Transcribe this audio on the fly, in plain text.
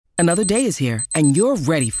Another day is here, and you're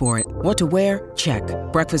ready for it. What to wear? Check.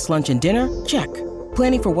 Breakfast, lunch, and dinner? Check.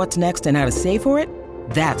 Planning for what's next and how to save for it?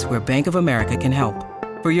 That's where Bank of America can help.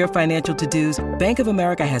 For your financial to-dos, Bank of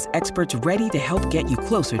America has experts ready to help get you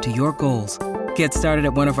closer to your goals. Get started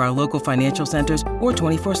at one of our local financial centers or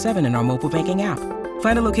 24/7 in our mobile banking app.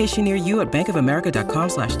 Find a location near you at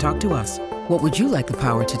bankofamerica.com/talktous. What would you like the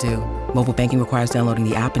power to do? Mobile banking requires downloading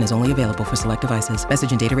the app and is only available for select devices.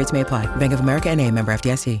 Message and data rates may apply. Bank of America N.A., member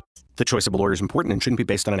FDIC. The choice of a lawyer is important and shouldn't be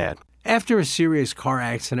based on an ad. After a serious car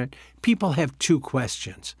accident, people have two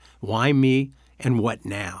questions. Why me and what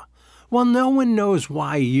now? Well, no one knows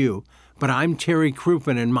why you, but I'm Terry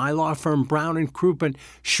Crouppen, and my law firm Brown & Crouppen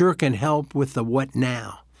sure can help with the what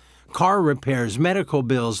now. Car repairs, medical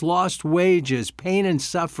bills, lost wages, pain and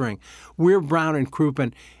suffering. We're Brown &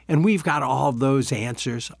 Crouppen, and we've got all those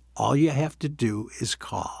answers. All you have to do is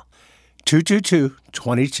call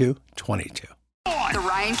 222-2222. The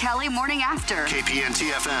Ryan Kelly Morning After.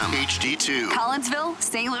 KPNT-FM, HD2. Collinsville,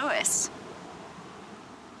 St. Louis.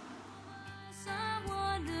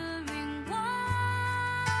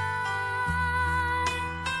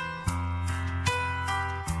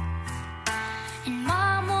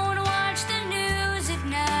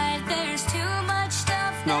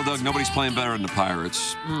 No, Doug, nobody's playing better than the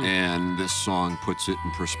Pirates, and this song puts it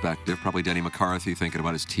in perspective. Probably Denny McCarthy thinking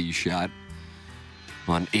about his tee shot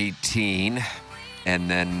on 18, and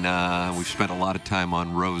then we've spent a lot of time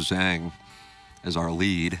on Rose Zhang as our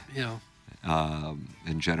lead. Yeah.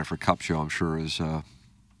 And Jennifer Kupcho, I'm sure, is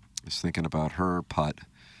thinking about her putt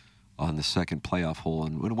on the second playoff hole.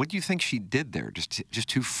 And what do you think she did there? Just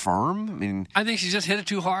too firm? I mean, I think she just hit it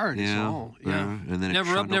too hard. Yeah. So, yeah. And then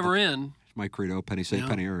Never up, never in. My credo, penny saved,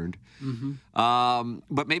 penny earned. Mm-hmm.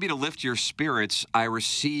 But maybe to lift your spirits, I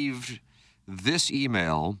received this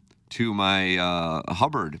email to my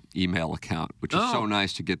Hubbard email account, which is so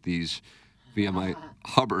nice to get these via my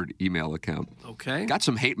Hubbard email account. Okay. Got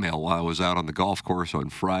some hate mail while I was out on the golf course on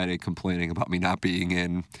Friday complaining about me not being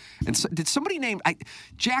in. And so, did somebody name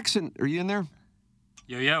Jackson? Are you in there?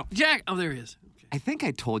 Yo. Jack. Oh, there he is. Okay. I think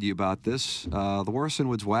I told you about this. The Warson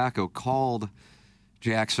Woods Wacko called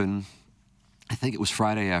Jackson. I think it was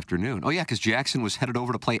Friday afternoon. Oh, yeah, because Jackson was headed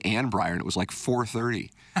over to play Annbriar, and it was like 4:30.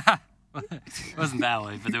 It wasn't that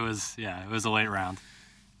late, but it was a late round.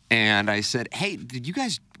 And I said, hey, did you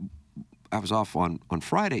guys, I was off on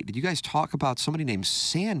Friday, did you guys talk about somebody named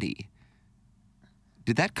Sandy?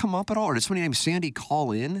 Did that come up at all, or did somebody named Sandy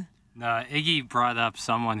call in? No, Iggy brought up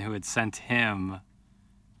someone who had sent him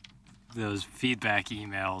those feedback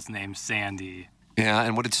emails named Sandy. Yeah,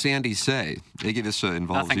 and what did Sandy say? Iggy, this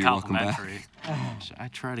involves Nothing you. Welcome back. complimentary. I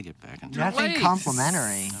try to get back into Nothing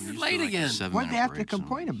complimentary. You're late again. What did they have to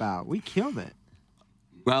complain about? We killed it.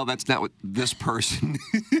 Well, that's not what this person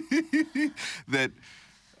that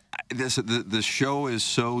the show is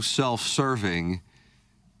so self-serving,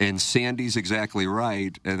 and Sandy's exactly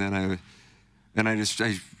right. And then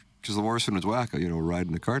because the Warson was wacko,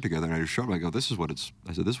 riding the car together, and I just showed him. I go, this is what it's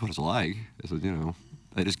like. I said,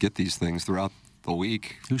 I just get these things throughout the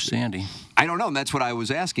week. Who's Sandy? I don't know, and that's what I was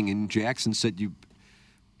asking. And Jackson said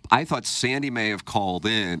I thought Sandy may have called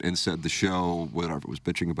in and said the show, whatever, was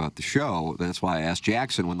bitching about the show. That's why I asked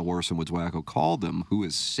Jackson when the Warson Woods Wacko called him, who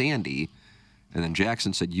is Sandy? And then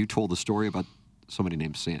Jackson said, you told a story about somebody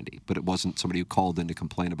named Sandy, but it wasn't somebody who called in to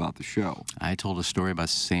complain about the show. I told a story about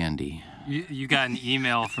Sandy. You got an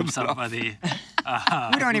email from somebody.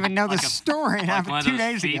 We don't even know the story. It happened one of 2 those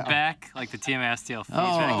days ago. feedback, like the TMSTL feedback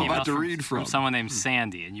I'm emails about to read from. someone named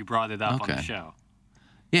Sandy, and you brought it up on the Okay. show.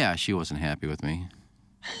 Yeah, she wasn't happy with me.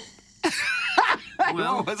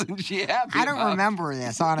 Well, wasn't she happy I don't about? remember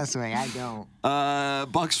this, honestly. I don't.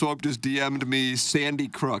 Buck Swope just DM'd me Sandy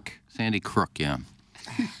Crook. Sandy Crook, yeah.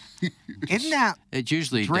 Isn't that It's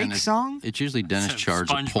usually Drake's Dennis, song? It's usually Dennis It's a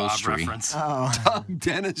Chard's SpongeBob upholstery. reference. Oh.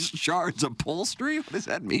 Dennis Chard's upholstery? What does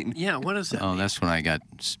that mean? Yeah, what is that? Oh, that's when I got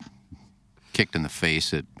kicked in the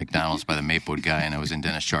face at McDonald's by the Maplewood guy, and I was in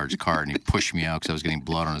Dennis Chard's car, and he pushed me out because I was getting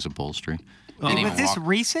blood on his upholstery. Was this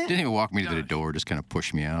recent? Didn't even walk me to the door, just kind of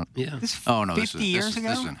pushed me out. Yeah. This Oh, no, 50 years ago?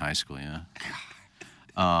 This was in high school, yeah.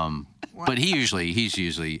 But he's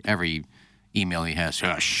usually, every email he has,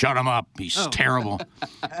 shut him up, he's terrible.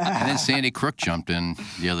 And then Sandy Crook jumped in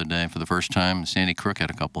the other day for the first time. Sandy Crook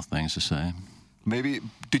had a couple things to say. Maybe,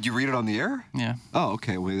 did you read it on the air? Yeah. Oh,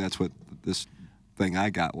 okay. Well, that's what this thing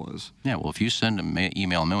I got was. Yeah, well, if you send an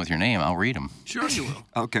email them in with your name, I'll read them. Sure you will.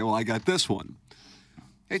 Okay, well, I got this one.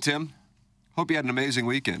 Hey, Tim. Hope you had an amazing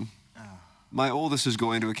weekend. My oldest is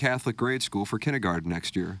going to a Catholic grade school for kindergarten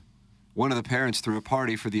next year. One of the parents threw a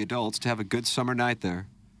party for the adults to have a good summer night there,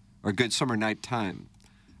 or good summer night time.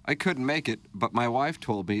 I couldn't make it, but my wife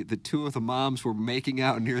told me that 2 of the moms were making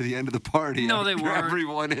out near the end of the party. No, they after weren't.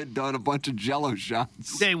 Everyone had done a bunch of Jell-O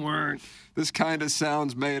shots. They weren't. This kind of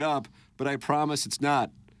sounds made up, but I promise it's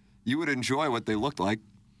not. You would enjoy what they looked like.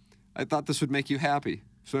 I thought this would make you happy,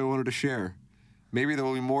 so I wanted to share. Maybe there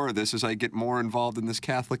will be more of this as I get more involved in this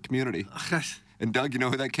Catholic community. And Doug, you know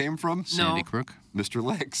who that came from? Sandy Crook? Mr.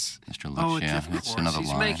 Licks. Mr. Licks, Oh, yeah. of It's course. another He's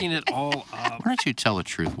lie. making it all up. Why don't you tell the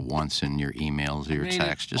truth once in your emails or your Made it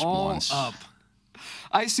text? Just all once. up.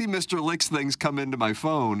 I see Mr. Licks things come into my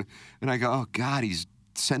phone, and I go, oh, God, he's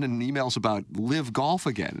sending emails about live golf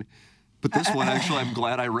again. But this one, actually, I'm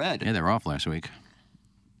glad I read. Yeah, they were off last week.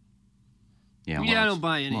 Yeah, I don't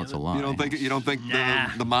buy any it's of a it. lie. You don't think Nah.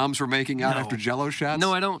 the moms were making out No. after Jell-O shots?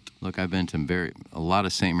 No, I don't. Look, I've been to a lot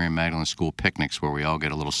of St. Mary Magdalene school picnics where we all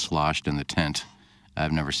get a little sloshed in the tent.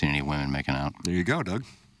 I've never seen any women making out. There you go, Doug.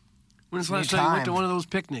 When's the last time you went to one of those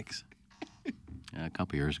picnics? Yeah, a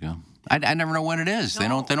couple years ago. I never know when it is. They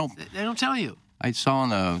don't. They don't tell you. I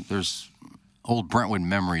saw there's old Brentwood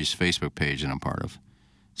Memories Facebook page that I'm part of.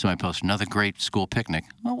 Somebody posted another great school picnic.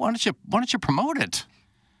 Well, why don't you promote it?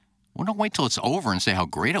 Well, don't wait till it's over and say how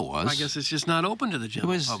great it was. I guess it's just not open to the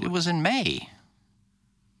general public. It was in May.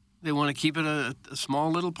 They want to keep it a small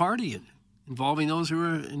little party involving those who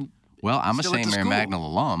are in. Well, I'm a still at St. the Mary school. Magdalene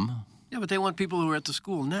alum. Yeah, but they want people who are at the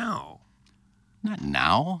school now. Not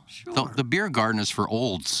now. Sure. The beer garden is for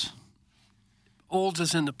olds. Olds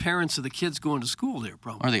as in the parents of the kids going to school there,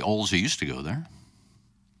 probably. Or the olds who used to go there.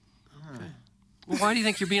 Well, why do you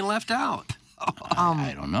think you're being left out?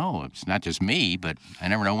 I don't know. It's not just me, but I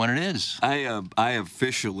never know when it is. I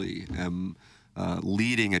officially am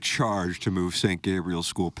leading a charge to move St. Gabriel's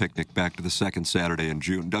School Picnic back to the second Saturday in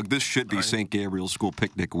June. Doug, this should be St. Gabriel's School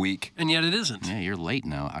Picnic week. And yet it isn't. Yeah, you're late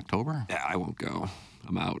now. October? Yeah, I won't go.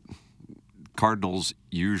 I'm out. Cardinals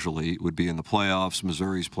usually would be in the playoffs.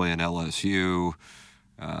 Missouri's playing LSU.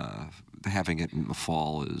 Having it in the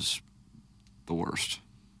fall is the worst.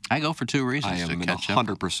 I go for 2 reasons I am to in catch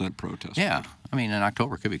 100% protest. Yeah. I mean, in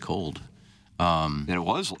October it could be cold. And it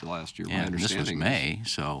was last year, my Yeah, and this was understanding. May,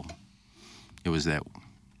 so it was that.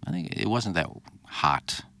 I think it wasn't that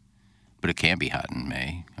hot, but it can be hot in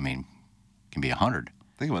May. I mean, it can be 100.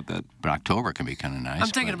 Think about that. But October can be kind of nice. I'm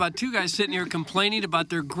thinking about 2 guys sitting here complaining about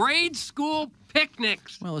their grade school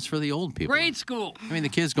picnics. Well, it's for the old people. Grade school. I mean, the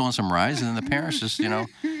kids go on some rides, and then the parents just,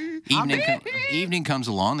 evening comes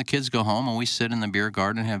along, the kids go home, and we sit in the beer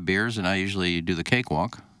garden and have beers, and I usually do the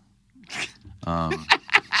cakewalk.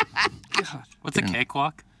 What's a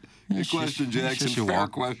cakewalk? Good question, Jackson. Fair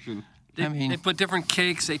question. They put different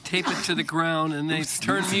cakes, they tape it to the ground, and they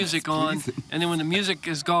turn music on. And then when the music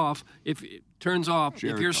is off, if it turns off,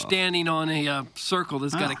 if you're standing on a circle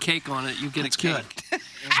that's got a cake on it, you get a cake.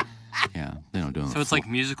 Yeah, they don't do them. So it's like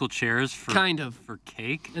musical chairs for for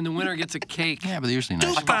cake, and the winner gets a cake. Yeah, but they're usually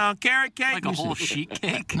nice. 2-pound carrot cake, like a whole sheet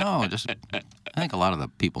cake. No, I think a lot of the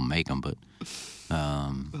people make them, but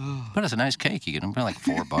it's a nice cake. You get them for like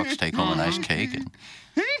 $4. Take home a nice cake. And,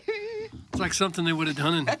 It's like something they would have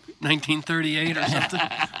done in 1938 or something.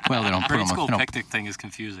 well, they don't put Grade them. school They don't, picnic thing is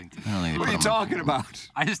confusing. To me. I don't think they What are you put 'em- talking about?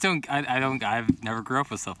 I just don't. I don't. I've never grew up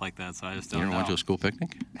with stuff like that, so I just don't You ever know. went to a school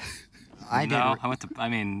picnic? I did. No, I went to. I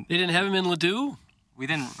mean, They didn't have him in Ladue? we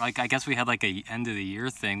didn't like. I guess we had like a end of the year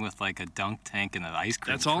thing with like a dunk tank and an ice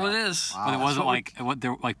cream. That's all truck. it is. But it wasn't like what.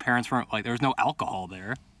 There, like parents weren't like. There was no alcohol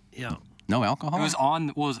there. Yeah. No alcohol? It was on.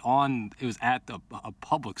 It was at a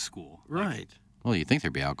public school. Right. Well, you think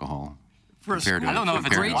there'd be alcohol. For a compared school, I don't know if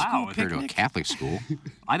it's compared to- allowed. compared to a Catholic school.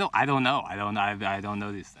 I don't know. I don't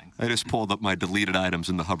know these things. I just pulled up my deleted items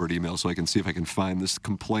in the Hubbard email so I can see if I can find this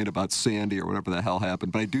complaint about Sandy or whatever the hell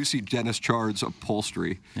happened. But I do see Dennis Chard's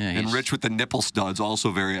upholstery and he's- Rich with the nipple studs also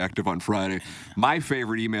very active on Friday. My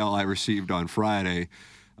favorite email I received on Friday,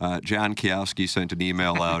 John Kiowski sent an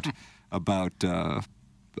email out about a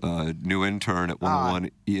new intern at 101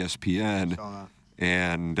 ESPN.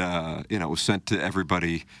 And, it was sent to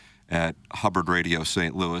everybody at Hubbard Radio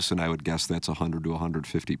St. Louis, and I would guess that's 100 to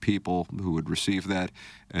 150 people who would receive that.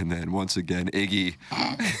 And then once again, Iggy.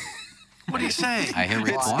 What do you say? I hear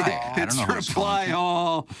reply. I don't It's know who's reply calling.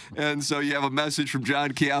 all. And so you have a message from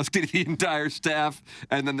John Kiowski to the entire staff.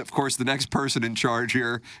 And then, of course, the next person in charge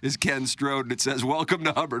here is Ken Strode. And it says, "Welcome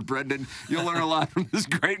to Hubbard, Brendan. You'll learn a lot from this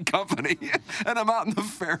great company." And I'm out in the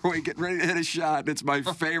fairway getting ready to hit a shot. It's my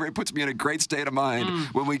favorite. It puts me in a great state of mind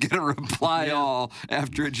when we get a reply all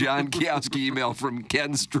after a John Kiowski email from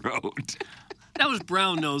Ken Strode. That was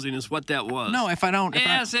brown nosing, is what that was. No, if I don't.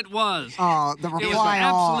 Yes, it was. Oh, the was reply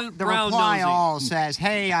all. absolute The brown reply nosing. all says,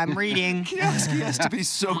 "Hey, I'm reading." Kiowski has to be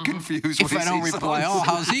so confused If when I he don't sees reply those. all,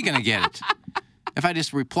 how's he going to get it? If I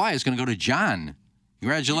just reply, it's going to go to John.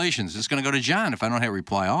 Congratulations. It's going to go to John if I don't hit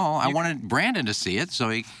reply all. I wanted Brandon to see it, so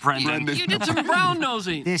he... Brendan. You did some brown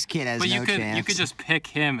nosing. This kid has But no you could chance. you could just pick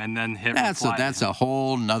him and then hit That's reply. a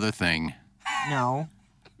whole nother thing. No.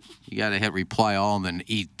 You got to hit reply all and then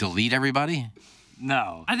delete everybody?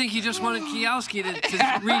 No. I think you just wanted Kiyowski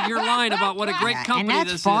to read your line about what a great company and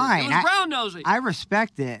that's this fine. is. It was brown nosing. I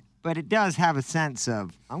respect it, but it does have a sense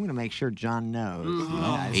of, I'm going to make sure John knows.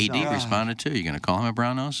 Oh, AD responded too. You going to call him a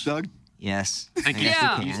brown nose? Doug? Yes. Thank you.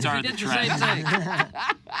 Yeah, You he started did the the same trend.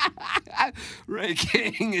 thing. Ray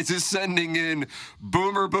King is just sending in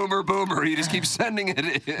boomer, boomer, boomer. He just keeps sending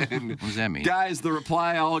it in. What does that mean? Guys, the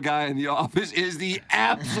reply all guy in the office is the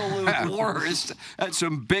absolute worst. That's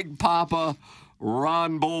some Big Papa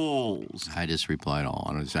Ron Bowles. I just replied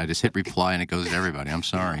all. I just hit reply and it goes to everybody. I'm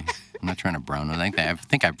sorry. I'm not trying to brown nose. I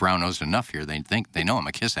think I've brown nosed enough here. They know I'm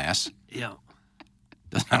a kiss ass. Yeah.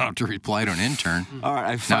 I don't have to reply to an intern. All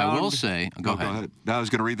right, Now, I will say, go ahead. Now I was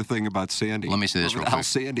going to read the thing about Sandy. Let me say this real quick. How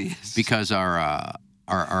Sandy is. Because our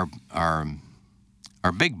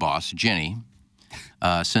big boss, Jenny,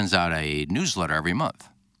 sends out a newsletter every month.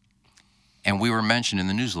 And we were mentioned in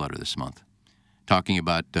the newsletter this month, talking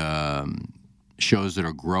about shows that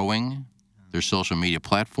are growing their social media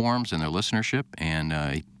platforms and their listenership. And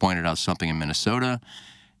he pointed out something in Minnesota.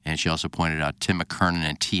 And she also pointed out Tim McKernan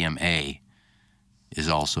and TMA is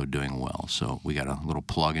also doing well. So we got a little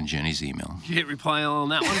plug in Jenny's email. Did you hit reply all on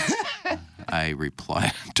that one? I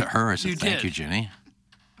replied to her. I said, thank you, Jenny.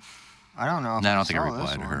 I don't know if No, I don't think I saw this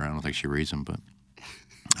replied to her. one. I don't think she reads them, but...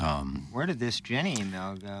 Where did this Jenny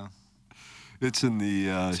email go? It's in the...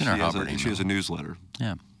 It's in her Hubbard she has a newsletter.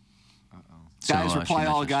 Yeah. Guys, So, reply she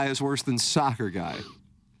all messaged. guy is worse than soccer guy.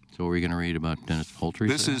 So are we going to read about Dennis Poultry?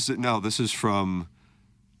 This is from...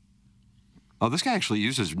 Oh, this guy actually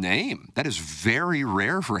used his name. That is very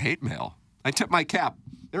rare for hate mail. I tip my cap.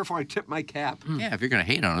 Therefore, I tip my cap. Yeah, if you're going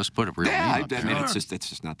to hate on us, put a real Yeah, name up I mean, there. it's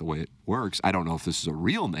just not the way it works. I don't know if this is a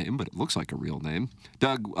real name, but it looks like a real name.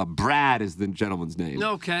 Doug, Brad is the gentleman's name.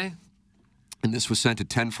 Okay. And this was sent at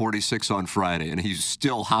 10:46 on Friday, and he's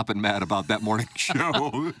still hopping mad about that morning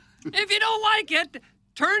show. If you don't like it,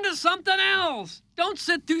 turn to something else. Don't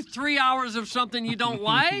sit through 3 hours of something you don't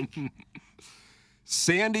like.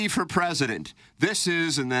 Sandy for president. This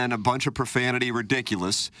is, and then a bunch of profanity,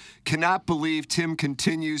 ridiculous. Cannot believe Tim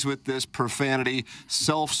continues with this profanity,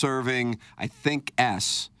 self-serving, I think,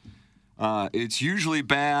 S. It's usually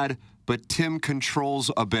bad, but Tim controls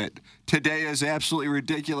a bit. Today is absolutely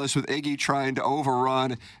ridiculous with Iggy trying to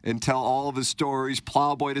overrun and tell all of his stories,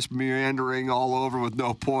 Plowboy just meandering all over with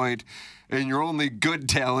no point, and your only good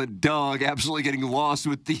talent, Doug, absolutely getting lost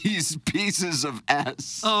with these pieces of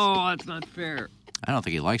S. Oh, that's not fair. I don't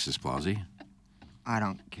think he likes this, Plowsy. I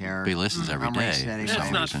don't care. He listens every I'm day. resetting for That's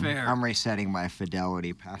some not reason. fair. I'm resetting my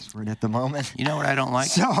fidelity password at the moment. You know what I don't like?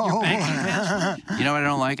 So, You know what I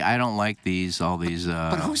don't like? I don't like all these...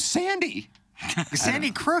 But who's Sandy?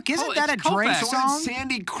 Sandy Crook, isn't Oh, that a it's Drake Kovac. So what song? did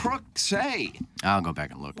Sandy Crook say? I'll go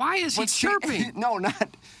back and look. Why is he What's chirping? No,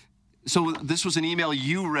 not. So this was an email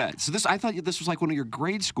you read. So I thought this was like one of your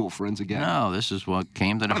grade school friends again. No, this is what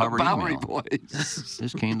came to the Hubbard Bowery email. Boys.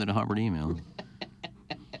 This came to the Hubbard email.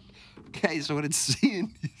 Okay, so what did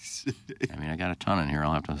Sandy say? I mean, I got a ton in here.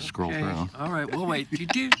 I'll have to scroll Okay. through. All right, we'll wait.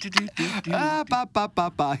 Do. Here, I'm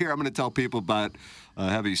going to tell people about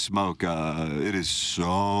Heavy Smoke. It is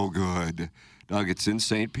so good. Doug, it's in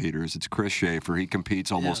St. Peter's. It's Chris Schaefer. He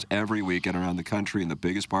competes almost every weekend around the country in the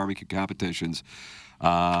biggest barbecue competitions.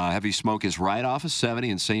 Heavy Smoke is right off of 70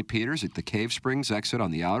 in St. Peter's at the Cave Springs exit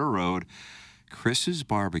on the outer road. Chris's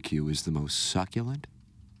barbecue is the most succulent,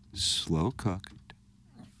 slow-cooked,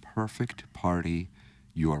 perfect party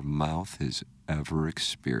your mouth has ever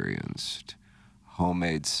experienced.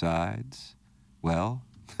 Homemade sides? Well,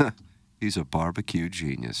 he's a barbecue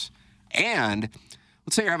genius. And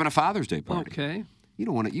let's say you're having a Father's Day party. Okay. You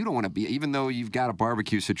don't want to be, even though you've got a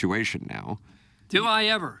barbecue situation now. Do I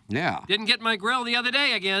ever? Yeah. Didn't get my grill the other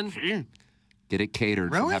day again. Get it catered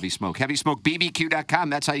from Really? Heavy Smoke. HeavySmokeBBQ.com.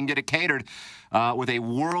 That's how you can get it catered with a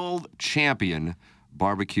world champion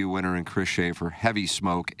barbecue winner in Chris Schaefer. Heavy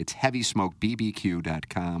Smoke. It's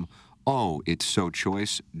HeavySmokeBBQ.com. Oh, it's so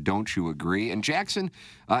choice. Don't you agree? And Jackson,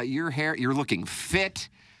 your hair, you're looking fit.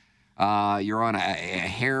 You're on a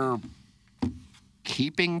hair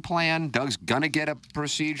keeping plan. Doug's gonna get a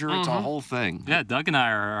procedure. It's a whole thing. Yeah, Doug and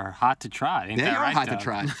I are hot to try. Ain't Yeah, that you're right, hot Doug? to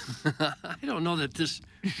try. I don't know that this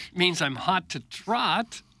means I'm hot to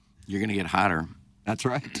trot. You're going to get hotter. That's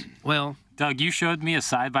right. Well, Doug, you showed me a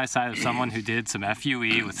side-by-side of someone who did some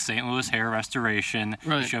FUE with St. Louis hair restoration.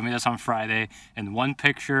 Right. You showed me this on Friday. And one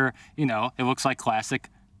picture, it looks like classic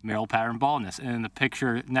male pattern baldness. And in the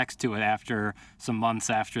picture next to it, after some months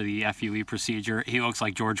after the FUE procedure, he looks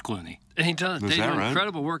like George Clooney. And he does. They do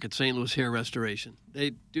incredible work at St. Louis Hair Restoration.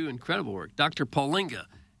 They do incredible work. Dr. Paulinga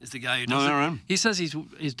is the guy who does it. He says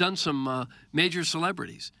he's done some major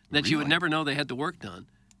celebrities that you would never know they had the work done.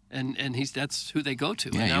 And that's who they go to.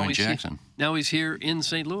 Yeah, and now Ewan Jackson. Now he's here in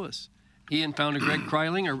St. Louis. He and founder Greg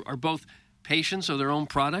Kreiling are both patients of their own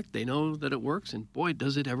product. They know that it works, and boy,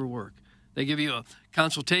 does it ever work. They give you a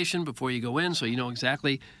consultation before you go in so you know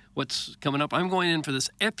exactly what's coming up. I'm going in for this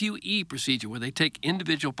FUE procedure where they take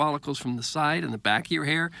individual follicles from the side and the back of your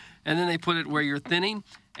hair, and then they put it where you're thinning,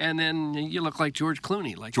 and then you look like George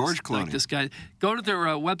Clooney. Like this guy. Go to their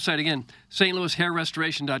website again,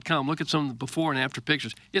 stlouishairrestoration.com. Look at some of the before and after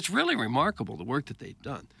pictures. It's really remarkable, the work that they've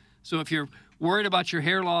done. So if you're worried about your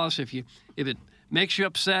hair loss, if it makes you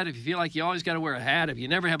upset, if you feel like you always got to wear a hat, if you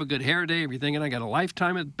never have a good hair day, if you're thinking, I got a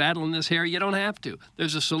lifetime of battling this hair, you don't have to.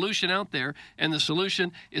 There's a solution out there, and the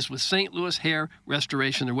solution is with St. Louis Hair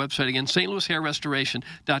Restoration. Their website again,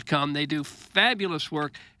 stlouishairrestoration.com. They do fabulous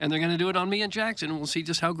work, and they're going to do it on me and Jackson, and we'll see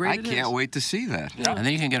just how great it is. I can't wait to see that. Yeah. And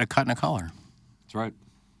then you can get a cut and a color. That's right.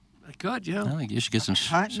 Good, yeah. I think you should get some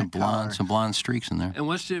blonde streaks in there. And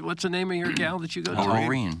what's the name of your gal that you go to?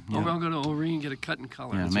 Oreen. Yeah. I'll go to Oreen and get a cut and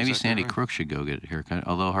color. Yeah, maybe Sandy Crook should go get a haircut,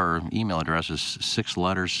 although her email address is 6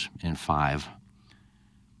 letters in 5.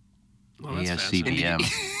 Well, that's ASCBM.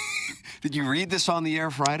 Did you read this on the air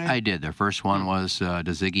Friday? I did. Their first one was,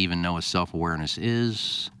 does Iggy even know what self-awareness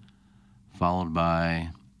is? Followed by,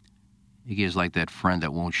 Iggy is like that friend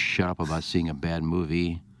that won't shut up about seeing a bad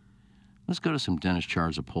movie. Let's go to some Dennis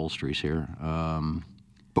Charles upholsteries here.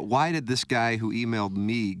 But why did this guy who emailed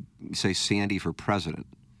me say Sandy for president?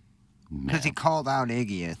 Because he called out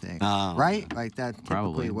Iggy, I think. Right? Like that's typically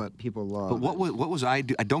Probably. what people love. But what was I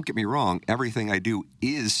do? Don't get me wrong. Everything I do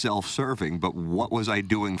is self-serving. But what was I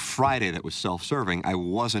doing Friday that was self-serving? I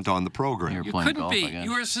wasn't on the program. You couldn't be.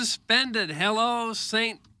 You were suspended. Hello,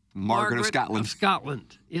 St. Margaret of Scotland.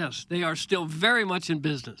 Scotland. Yes, they are still very much in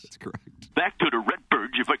business. That's correct. Back to the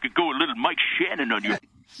Redbirds, if I could go a little Mike Shannon on you.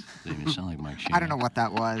 They even sound like Mike Shannon. I don't know what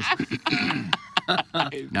that was.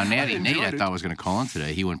 Now, Natty Nate, I thought was going to call in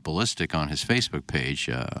today. He went ballistic on his Facebook page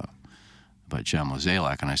about John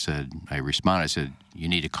Mozeliak, and I responded. I said, you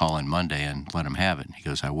need to call in Monday and let him have it. He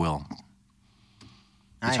goes, I will.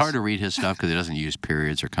 Nice. It's hard to read his stuff because he doesn't use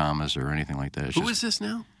periods or commas or anything like that. Who is this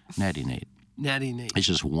now? Natty Nate. Natty Nate. It's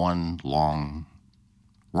just one long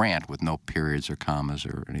rant with no periods or commas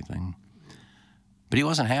or anything. But he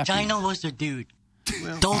wasn't happy. China was a dude.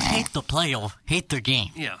 Don't hate the player, hate the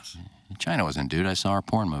game. Yes. China wasn't a dude. I saw her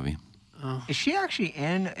porn movie. Is she actually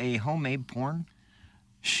in a homemade porn?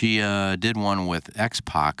 She did one with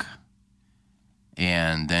X-Pac,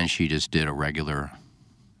 and then she just did a regular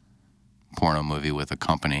porno movie with a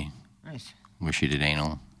company. Nice. Where she did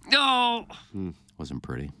anal. No. Wasn't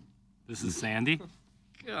pretty. This is Sandy?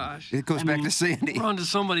 Gosh. It goes back to Sandy. We're on to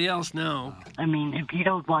somebody else now. I mean, if you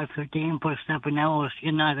don't watch the game for Stephen Ellis,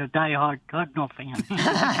 you're not a diehard Cardinal fan.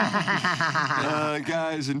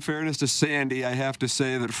 Guys, in fairness to Sandy, I have to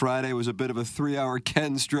say that Friday was a bit of a 3-hour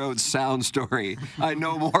Ken Strode sound story. I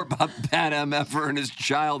know more about Pat MFer and his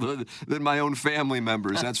childhood than my own family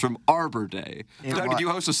members. That's from Arbor Day. Doug, did you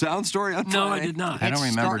host a sound story on Friday? No, I did not. I don't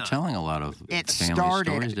remember telling a lot of family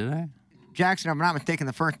stories, did I? Jackson, if I'm not mistaken,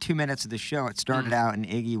 the first 2 minutes of the show, it started out and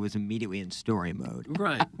Iggy was immediately in story mode.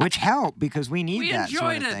 Right. Which helped because we need that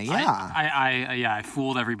sort of thing. Yeah. I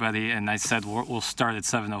fooled everybody, and I said we'll start at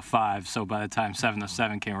 7:05. So by the time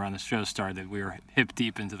 7:07 came around, the show started. We were hip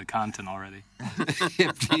deep into the content already.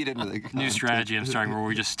 Hip deep into the content. New strategy I'm starting where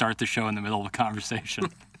we just start the show in the middle of a conversation.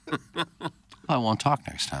 I won't talk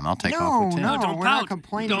next time. I'll take off with Tim. No, don't we're pout. not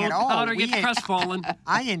complaining Don't at all. pout or get crestfallen.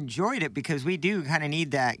 I enjoyed it because we do kind of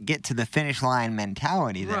need that get to the finish line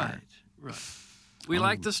mentality there. Right. We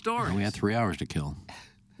like the story. We had 3 hours to kill.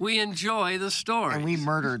 We enjoy the story. And we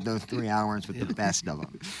murdered those 3 hours with the best of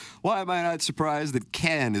them. Why am I not surprised that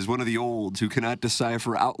Ken is one of the olds who cannot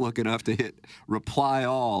decipher Outlook enough to hit reply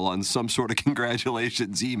all on some sort of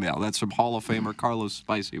congratulations email? That's from Hall of Famer Carlos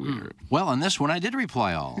Spicy Weaver. Well, on this one, I did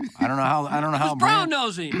reply all. I don't know how Brown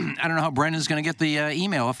nosy. I don't know how Brendan's going to get the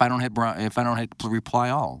email if I don't hit reply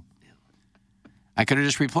all. I could have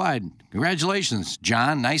just replied, "Congratulations,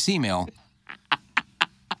 John. Nice email."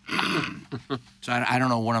 So I don't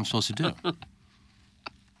know what I'm supposed to do.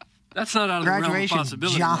 That's not out of the realm of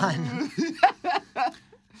possibility. John.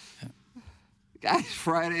 Guys,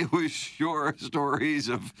 Friday was sure stories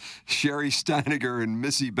of Sherry Steiniger and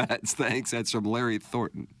Missy Betts. Thanks. That's from Larry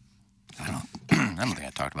Thornton. I don't think I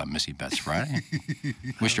talked about Missy Betts Friday.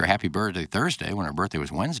 Wished her happy birthday Thursday when her birthday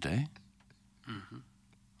was Wednesday.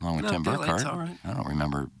 along with No, Tim daylight's Burkhardt. all right. I don't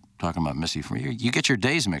remember talking about Missy for you. You get your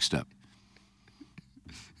days mixed up.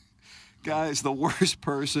 Guys, the worst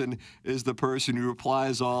person is the person who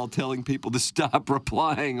replies all, telling people to stop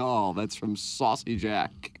replying all. That's from Saucy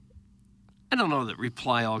Jack. I don't know that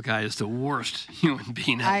reply all guy is the worst human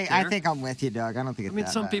being out there. I think I'm with you, Doug. I don't think it's that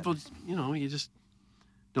some bad. people, you just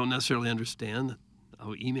don't necessarily understand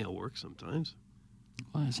how email works sometimes.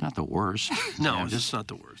 Well, it's not the worst. No, it's just not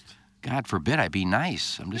the worst. God forbid I be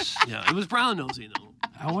nice. I'm just. Yeah, it was brown nosy though.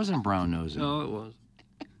 I wasn't brown nosy. No, it was.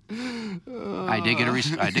 I did get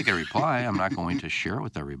a reply. I'm not going to share it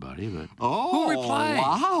with everybody, but. Oh, who replied?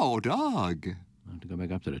 Wow, Doug. I have to go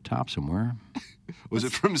back up to the top somewhere. Was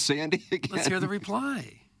it from Sandy again? Let's hear the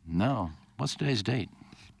reply. No. What's today's date?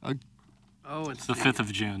 Oh, it's the 5th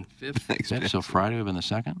of June. 5th. Okay, so Friday would have been the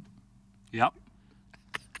 2nd? Yep.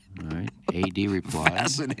 All right. AD replied.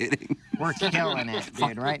 Fascinating. We're killing it,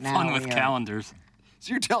 dude. Right now. Fun with we are- calendars.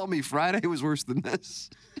 So you're telling me Friday was worse than this?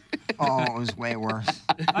 Oh, it was way worse.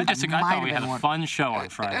 I disagree. I Might thought have we had been a one- fun show on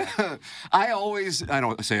Friday. I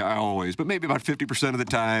don't say I always, but maybe about 50% of the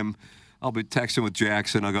time, I'll be texting with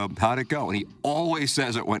Jackson. I'll go, how'd it go? And he always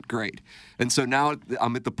says it went great. And so now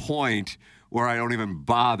I'm at the point where I don't even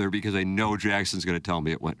bother because I know Jackson's going to tell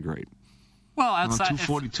me it went great. Well, outside.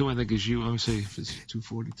 242, I think, is you. Let me see if it's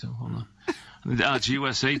 242. Hold on. It's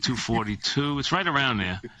USA 242. It's right around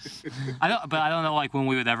there. I don't know, like when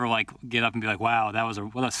we would ever like get up and be like, "Wow, that was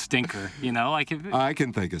what a stinker," you know? Like, I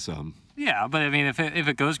can think of some. Yeah, but I mean, if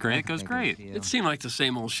it goes great, it goes great. It seemed like the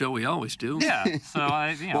same old show we always do. Yeah. So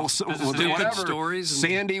Well, whatever. stories.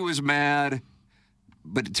 Sandy was mad,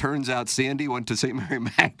 but it turns out Sandy went to St. Mary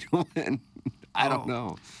Magdalene. I don't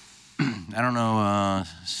know. I don't know.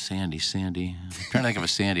 Sandy. I'm trying to think of a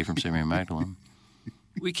Sandy from St. Mary Magdalene.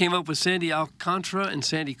 We came up with Sandy Alcantara and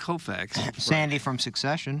Sandy Koufax. Sandy from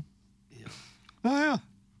Succession. Oh, yeah.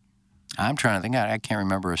 I'm trying to think. I can't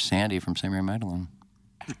remember a Sandy from St. Mary Magdalene.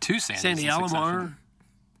 Two Sandys. Sandy in Succession. Alomar.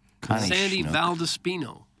 Connie Sandy Schnook.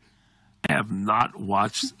 Valdespino. I have not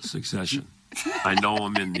watched Succession. I know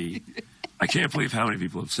him in the. I can't believe how many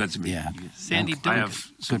people have said to me. Yeah. Sandy I Duncan. have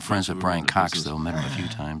some Good friends who with are in Brian the Cox, business. though. Met him a few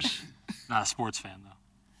times. Not a sports fan though.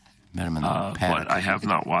 Met him in the paddock. But I have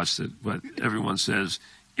not watched it. But everyone says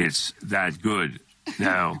it's that good.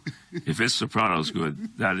 Now, if it's Sopranos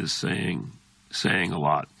good, that is saying a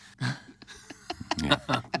lot. Yeah.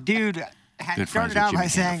 Dude, Good started friends out with by Jimmy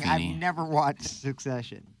saying Gandolfini. I've never watched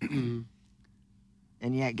Succession.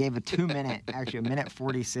 And yet gave a 2-minute, actually a minute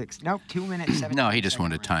 46. Nope, 2 minutes 7. No, he just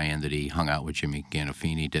wanted to tie in that he hung out with Jimmy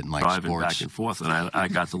Gandolfini, didn't like Driving sports. back and forth, and I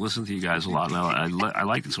got to listen to you guys a lot. And I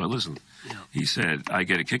liked it, so I listened. He said, I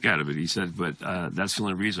get a kick out of it. He said, but that's the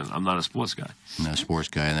only reason. I'm not a sports guy. No sports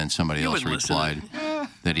guy. And then somebody You else wouldn't listen. replied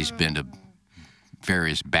that he's been to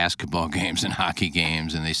various basketball games and hockey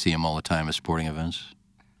games, and they see him all the time at sporting events.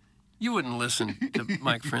 You wouldn't listen to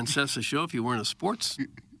Mike Francesa's show if you weren't a sports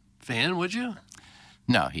fan, would you?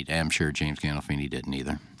 No, I'm sure James Gandolfini didn't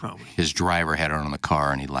either. Probably. His driver had it on the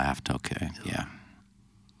car, and he laughed. Okay, yeah.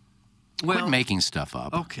 Well, Quit making stuff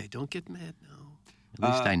up. okay, don't get mad now.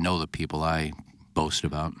 At least I know the people I boast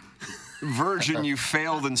about. Virgin, you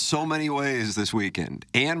failed in so many ways this weekend.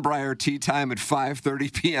 Ann Breyer tea time at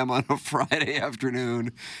 5:30 p.m. on a Friday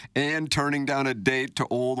afternoon, and turning down a date to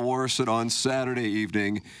Old Warsaw on Saturday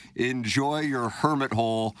evening. Enjoy your hermit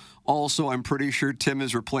hole. Also, I'm pretty sure Tim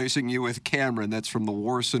is replacing you with Cameron. That's from the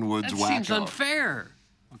Warson Woods That Wacko. seems unfair.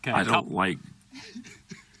 Okay. I don't like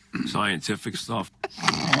scientific stuff.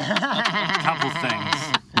 Couple things.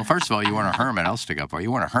 Well, first of all, you weren't a hermit. I'll stick up for you.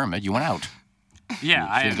 You weren't a hermit. You went out.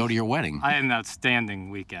 Yeah, You didn't go to your wedding. I had an outstanding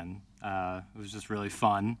weekend. It was just really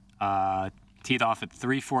fun. Teed off at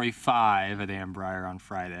 3:45 at Ann Breyer on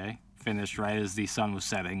Friday. Finished right as the sun was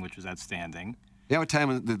setting, which was outstanding. Yeah, what time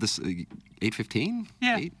is this? 8:15?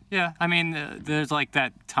 Yeah, yeah. I mean, there's like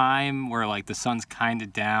that time where like the sun's kind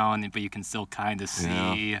of down, but you can still kind of see.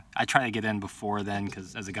 Yeah. I try to get in before then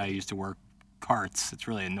because as a guy who used to work carts, it's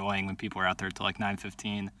really annoying when people are out there till like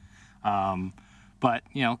 9:15. But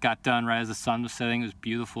got done right as the sun was setting. It was a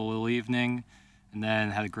beautiful little evening, and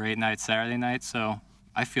then had a great night Saturday night. So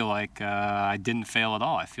I feel like I didn't fail at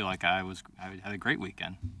all. I feel like I had a great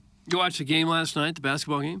weekend. You watched the game last night, the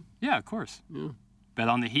basketball game? Yeah, of course. Yeah. Bet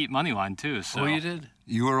on the Heat money line too. So Oh, you did?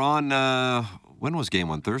 You were on, when was game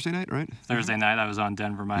one? Thursday night, right? Thursday night I was on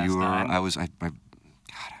Denver minus You were, 9.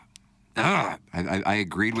 I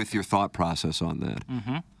agreed with your thought process on that.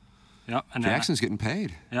 Mm-hmm. Yep. And then Jackson's getting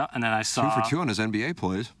paid. Yeah, and then I saw 2 for 2 on his NBA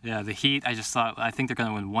plays. Yeah, the Heat. I think they're going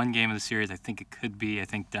to win one game of the series. I think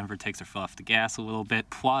Denver takes their foot off the gas a little bit.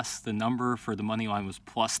 Plus, the number for the money line was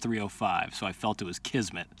plus 305. So I felt it was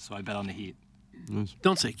kismet. So I bet on the Heat.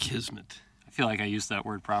 Don't say kismet. I feel like I used that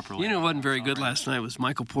word properly. You know, wasn't very good last night was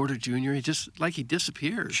Michael Porter Jr. He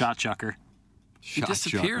disappears. Shot chucker. He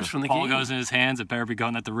disappears from the Ball game. goes in his hands. It better be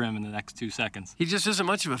going at the rim in the next 2 seconds. He just isn't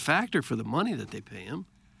much of a factor for the money that they pay him.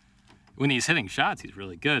 When he's hitting shots, he's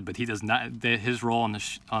really good, but he does not. His role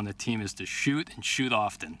on the team is to shoot and shoot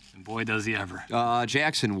often, and boy, does he ever.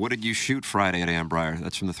 Jackson, what did you shoot Friday at Ambrier?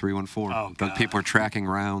 That's from the 314. Oh, God. People are tracking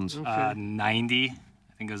rounds. 90.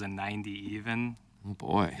 I think it was a 90 even. Oh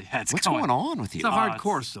boy, yeah, what's going on with you? It's a hard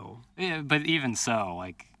course, though. Yeah, but even so,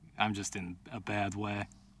 like I'm just in a bad way.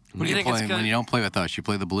 When you don't play with us, you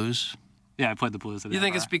play the Blues? Yeah, I played the Blues. You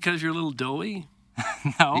think it's because you're a little doughy?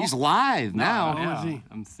 No. He's live now. Yeah,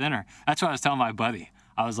 I'm thinner. That's what I was telling my buddy.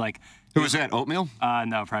 I was like... Who was that, Oatmeal?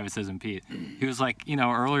 No, Private Citizen Pete. He was like,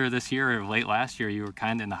 earlier this year or late last year, you were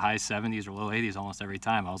kind of in the high 70s or low 80s almost every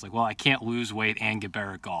time. I was like, well, I can't lose weight and get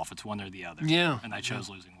better at golf. It's one or the other. Yeah. And I chose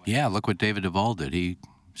losing weight. Yeah, look what David Duvall did. He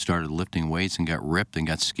started lifting weights and got ripped and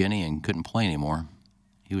got skinny and couldn't play anymore.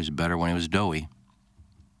 He was better when he was doughy.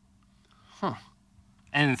 Huh.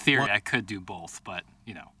 And in theory, I could do both, but,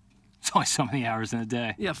 it's only so many hours in a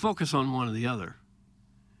day. Yeah, focus on one or the other.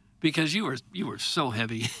 Because you were so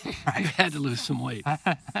heavy, you had to lose some weight.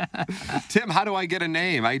 Tim, how do I get a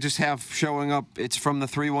name? I just have showing up, it's from the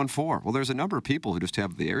 314. Well, there's a number of people who just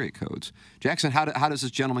have the area codes. Jackson, how does this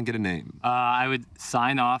gentleman get a name? I would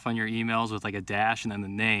sign off on your emails with like a dash and then the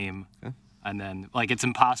name. Okay. And then, it's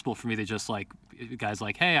impossible for me to just, guys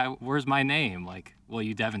hey, where's my name? Well,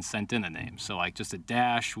 you haven't sent in a name. So, just a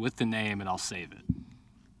dash with the name, and I'll save it.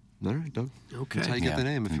 All right, Doug. Okay. That's how you get the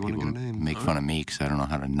name if you want to get a name. Make fun of me because I don't know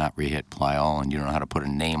how to not re-hit apply all, and you don't know how to put a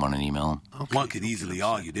name on an email. Okay. One could easily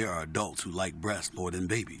argue there are adults who like breasts more than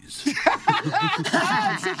babies. Such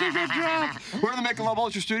a good job. We're in the Michelob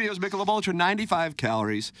Ultra Studios. Michelob Ultra, 95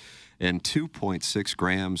 calories and 2.6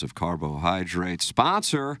 grams of carbohydrates.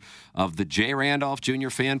 Sponsor of the J. Randolph Jr.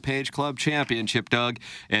 Fan Page Club Championship, Doug.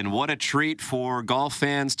 And what a treat for golf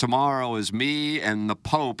fans tomorrow is me and the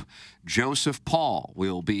Pope, Joseph Paul.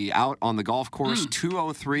 We'll be out on the golf course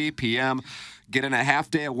 2:03 p.m. Get in a half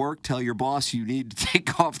day at work. Tell your boss you need to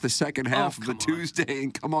take off the second half of the Tuesday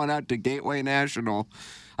and come on out to Gateway National.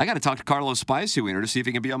 I got to talk to Carlos Spicy Wiener to see if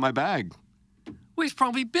he can be on my bag. Well, he's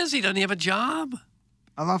probably busy. Doesn't he have a job?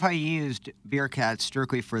 I love how you used Beer Cat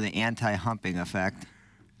strictly for the anti-humping effect.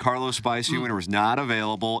 Carlos Spicy Wiener is not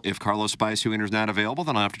available. If Carlos Spicy Wiener is not available,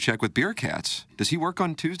 then I'll have to check with Beer Cats. Does he work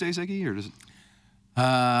on Tuesdays, Iggy, or does it?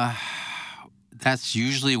 That's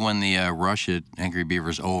usually when the rush at Angry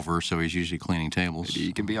Beaver's over, so he's usually cleaning tables. Maybe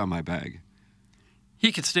he can be on my bag.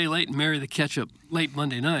 He could stay late and marry the ketchup late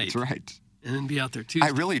Monday night. That's right. And then be out there Tuesday.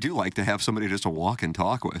 I really do like to have somebody just to walk and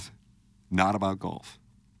talk with, not about golf.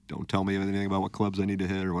 Don't tell me anything about what clubs I need to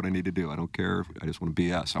hit or what I need to do. I don't care. I just want to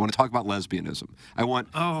BS. I want to talk about lesbianism. I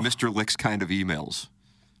want Mr. Lick's kind of emails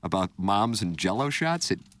about moms and Jell-O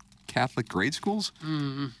shots at Catholic grade schools.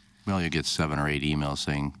 Mm-hmm. Well, you get 7 or 8 emails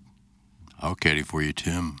saying, "I'll caddy for you,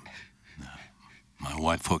 Tim. My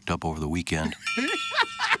wife hooked up over the weekend."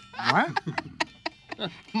 What?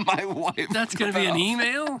 My wife. That's going to be an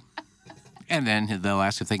email? And then they'll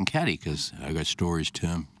ask if they can caddy because I got stories,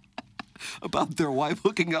 Tim. About their wife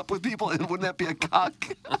hooking up with people, and wouldn't that be a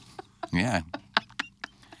cock? Yeah.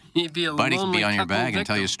 He'd be a Buddy can be on your bag victim. and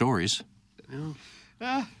tell you stories.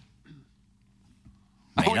 Yeah.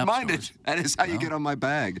 I wouldn't mind it. That is how you get on my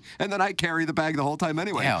bag. And then I carry the bag the whole time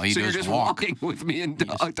anyway. Yeah, so you're just walking with me and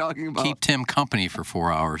talking about... Keep Tim company for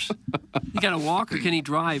 4 hours. You got to walk or can he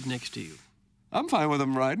drive next to you? I'm fine with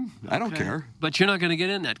him riding. I don't care. But you're not going to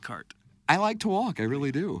get in that cart. I like to walk. I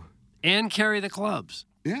really do. And carry the clubs.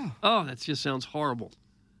 Yeah. Oh, that just sounds horrible.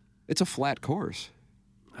 It's a flat course.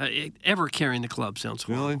 Ever carrying the club sounds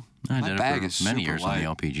horrible. Really? I My did bag it is for many super years light.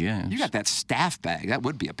 on the LPGA. You got that staff bag. That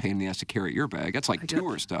would be a pain in the ass to carry at your bag. That's like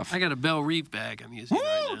tour stuff. I got a Bell Reeve bag I'm using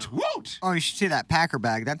right now. Woot! Oh, you should see that Packer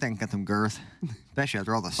bag. That thing got some girth. Especially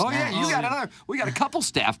after all the Oh, snacks. yeah, you got another. We got a couple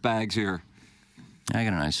staff bags here. I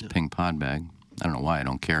got a nice pink pod bag. I don't know why I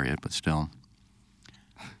don't carry it, but still.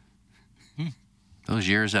 Those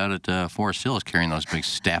years out at Forest Hills carrying those big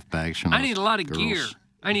staff bags from I need a lot of girls. gear.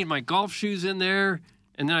 I need my golf shoes in there,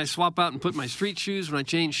 and then I swap out and put my street shoes when I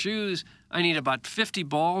change shoes. I need about 50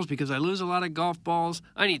 balls because I lose a lot of golf balls.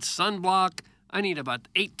 I need sunblock. I need about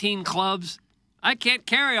 18 clubs. I can't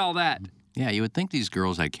carry all that. Yeah, you would think these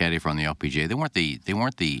girls I caddy for on the LPGA, they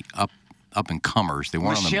weren't the up and comers. They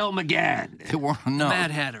weren't Michelle McGann. They weren't no.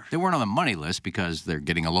 Mad Hatter. They weren't on the money list because they're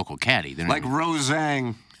getting a local caddy. They don't Like even,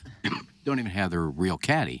 Rozang. don't even have their real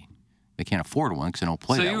caddy. They can't afford one because they don't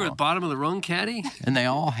play So that you were well. at bottom of the rung, caddy? And they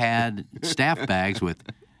all had staff bags with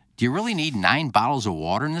Do you really need 9 bottles of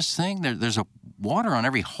water in this thing? There's a water on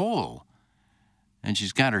every hole. And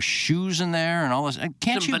she's got her shoes in there and all this.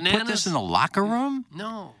 Can't you put this in the locker room?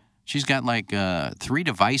 No. She's got like 3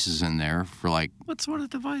 devices in there for like... What sort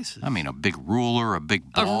of devices? I mean, a big ruler, a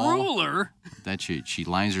big ball. A ruler? That she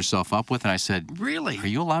lines herself up with. And I said, really? Are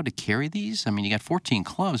you allowed to carry these? I mean, you got 14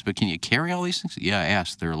 clubs, but can you carry all these things? Yeah, I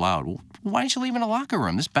asked. They're allowed. Well, why didn't you leave in a locker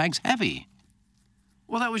room? This bag's heavy.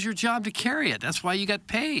 Well, that was your job to carry it. That's why you got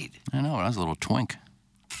paid. I know. I was a little twink.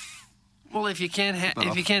 Well, if you can't hack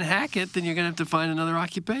it, then you're going to have to find another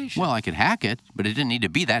occupation. Well, I could hack it, but it didn't need to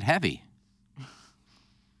be that heavy.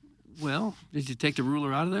 Well, did you take the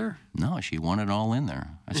ruler out of there? No, she wanted it all in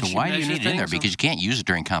there. I Did said, she why do you measure need it in there? things, Because you can't use it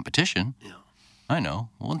during competition. Yeah. I know.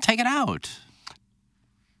 Well, then take it out.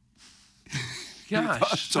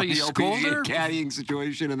 Gosh, so you scolded her? Caddying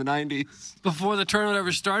situation in the 90s. Before the tournament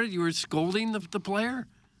ever started, you were scolding the player?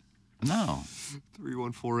 No.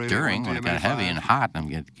 314 During, when it got heavy and hot, I'm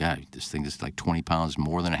getting, God, this thing is like 20 pounds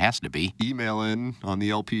more than it has to be. Email in on the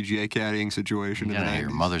LPGA caddying situation in the 90s. Your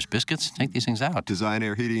mother's biscuits? Take these things out. Design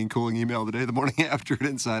Air Heating and Cooling email today, the morning after at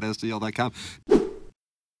InsideSTL.com.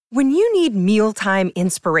 When you need mealtime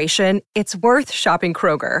inspiration, it's worth shopping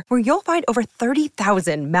Kroger, where you'll find over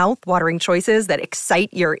 30,000 mouth-watering choices that excite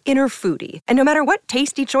your inner foodie. And no matter what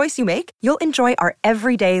tasty choice you make, you'll enjoy our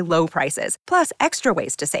everyday low prices, plus extra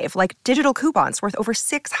ways to save, like digital coupons worth over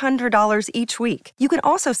 $600 each week. You can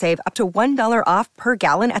also save up to $1 off per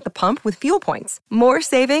gallon at the pump with fuel points. More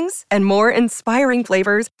savings and more inspiring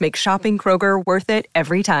flavors make shopping Kroger worth it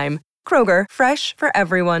every time. Kroger, fresh for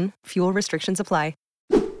everyone. Fuel restrictions apply.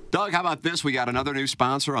 Doug, how about this? We got another new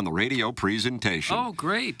sponsor on the radio presentation. Oh,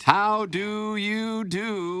 great. How do you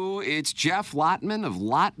do? It's Jeff Lotman of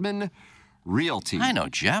Lotman Realty. I know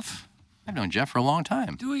Jeff. I've known Jeff for a long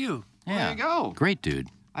time. Do you? Yeah. There you go. Great dude.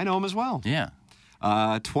 I know him as well. Yeah.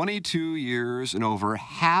 22 years and over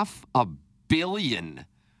 $500 million.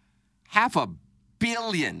 $500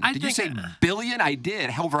 million. Did you say billion? I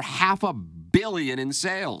did. Over $500 million in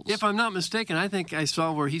sales. If I'm not mistaken, I think I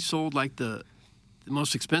saw where he sold like the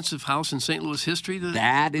most expensive house in St. Louis history.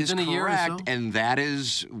 That is correct, year or so. And that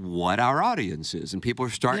is what our audience is, and people are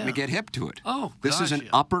starting to get hip to it. Oh, this is an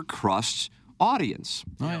upper crust audience.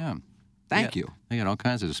 Oh, yeah. Thank you. They got all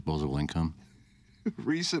kinds of disposable income.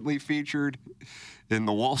 Recently featured in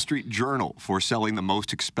the Wall Street Journal for selling the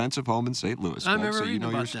most expensive home in St. Louis. I remember so you reading know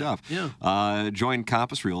about your that. stuff. Yeah. Join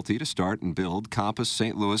Compass Realty to start and build Compass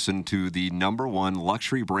St. Louis into the #1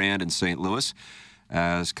 luxury brand in St. Louis.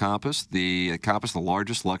 As Compass, the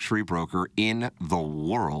largest luxury broker in the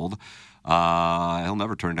world. He'll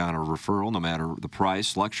never turn down a referral, no matter the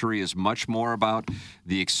price. Luxury is much more about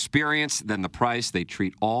the experience than the price. They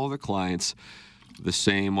treat all their clients the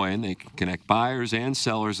same way, and they can connect buyers and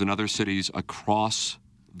sellers in other cities across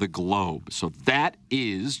the globe. So that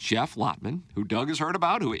is Jeff Lotman, who Doug has heard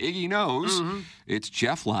about, who Iggy knows. Mm-hmm. It's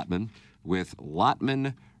Jeff Lotman with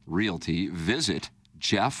Lotman Realty. Visit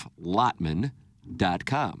JeffLotman.com.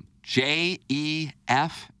 JeffLottmann.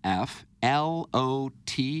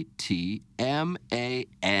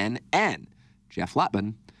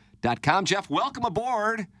 JeffLotman.com. Jeff, welcome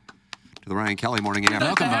aboard to the Ryan Kelly Morning After.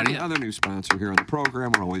 Welcome, buddy. Another new sponsor here on the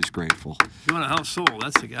program. We're always grateful. If you want a house sold,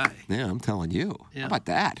 that's the guy. Yeah, I'm telling you. Yeah. How about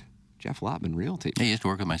that? Jeff Lotman Realty. He used to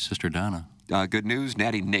work with my sister Donna. Good news.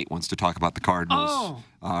 Natty Nate wants to talk about the Cardinals. Oh.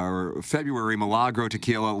 Our February Milagro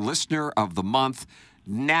Tequila Listener of the Month,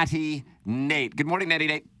 Natty Nate. Good morning, Natty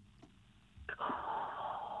Nate.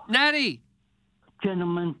 Natty.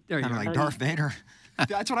 Gentlemen. There you Kind are. of like Darth Vader.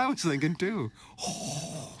 That's what I was thinking, too.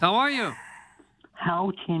 How are you?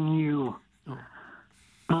 How can you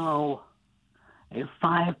blow a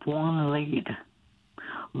 5-1 lead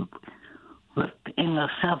in the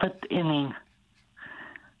 7th inning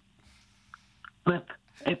with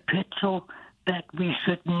a pitcher that we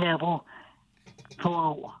should never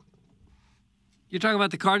throw? You're talking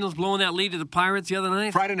about the Cardinals blowing that lead to the Pirates the other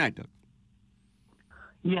night? Friday night, Doug.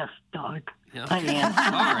 Yes, Doug. Yeah. I am.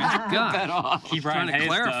 Sorry. God. Keep trying Brian to Hayes,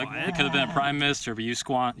 clarify Doug. it. It could have been a prime minister, but you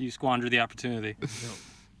squandered the opportunity.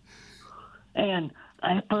 And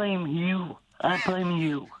I blame you. I blame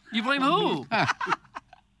you. You blame who?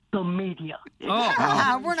 The media.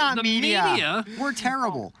 Oh. We're not The media. media? We're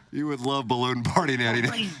terrible. You would love balloon party, Natty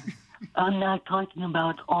Nate. I'm not talking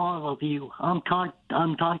about all of you. I'm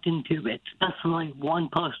talking to especially one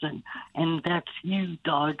person, and that's you,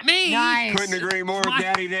 Doug. Me? Nice. Couldn't agree more,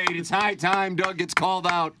 Natty Nate. It's high time Doug gets called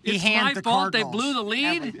out. He It's hands my the fault they Cardinals blew the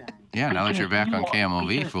lead? everything. Yeah, now that you're back on Because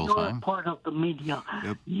KMOV full you're time. part of the media.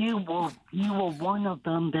 Yep. You were one of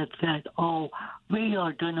them that said, "Oh,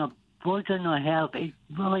 we're gonna have a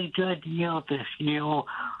really good year this year.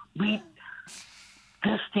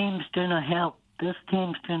 This team's gonna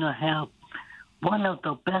have one of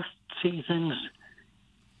the best seasons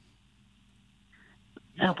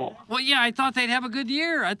ever. Well, yeah, I thought they'd have a good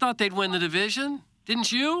year. I thought they'd win the division.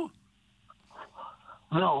 Didn't you?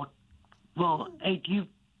 Well, hey, you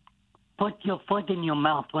put your foot in your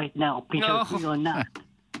mouth right now because No. you're not.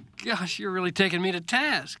 Gosh, you're really taking me to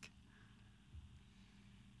task.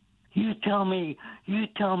 You tell me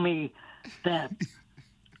that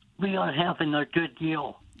we are having a good year.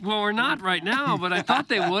 Well, we're not right now, but I thought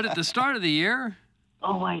they would at the start of the year.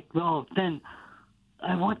 All right, well, then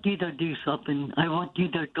I want you to do something. I want you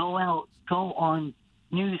to go on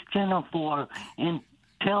News Channel 4 and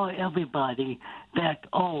tell everybody that,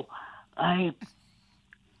 No,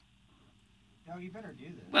 you better do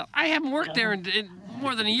this. Well, I haven't worked there in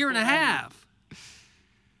more than a year and a half.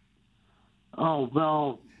 oh,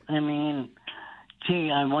 well, I mean, gee,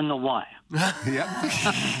 I wonder why.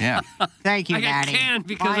 Yeah. Thank you, I got Maddie. canned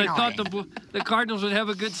because I thought Finally. the Cardinals would have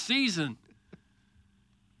a good season.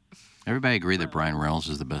 Everybody agree that Brian Reynolds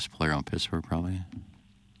is the best player on Pittsburgh, probably?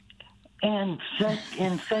 And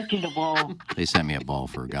second of all, They sent me a ball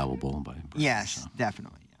for a gobble bowl. By Yes,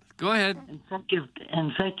 definitely. Go ahead.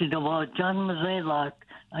 and second of all, John Mozeliak,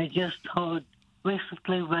 I just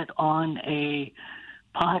recently read on a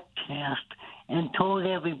podcast and told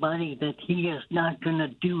everybody that he is not going to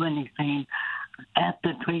do anything at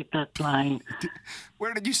the trade deadline.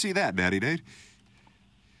 Where did you see that, Natty Nate?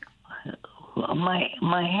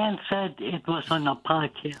 My hand said it was on a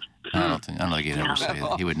podcast. I don't think he'd ever say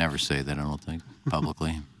that. He would never say that, I don't think,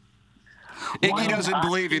 publicly. Iggy doesn't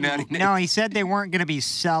believe you, Natty Nate. No, he said they weren't going to be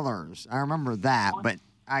sellers. I remember that, but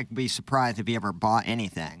I'd be surprised if he ever bought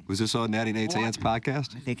anything. Was this on Natty Nate's Ants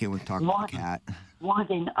podcast? I think he was talking about the cat. What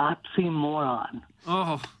an oxymoron.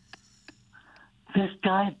 Oh. This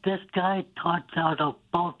guy talks out of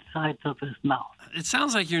both sides of his mouth. It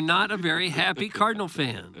sounds like you're not a very happy Cardinal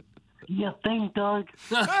fan. You think, Doug?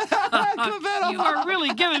 You are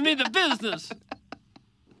really giving me the business.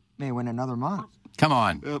 May win another month. Come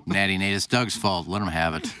on, Natty Nate. It's Doug's fault. Let him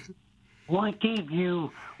have it. What gave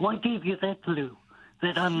you that clue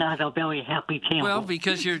that I'm not a very happy camper? Well,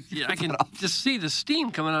 because I can just see the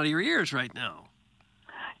steam coming out of your ears right now.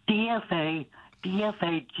 DFA,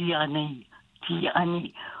 Gianni,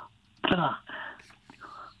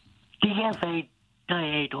 DFA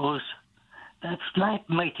Dietos. That's like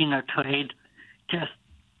making a trade. Just,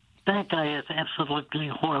 that guy is absolutely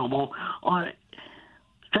horrible. Or,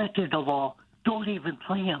 second of all, don't even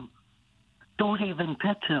play him. Don't even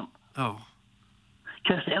pitch him. Oh.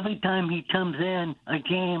 Because every time he comes in a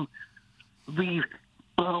game, we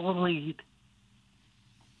blow a lead.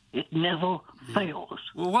 It never fails.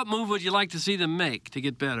 Well, what move would you like to see them make to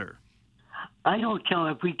get better? I don't care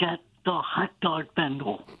if we get the hot dog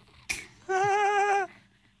bundle.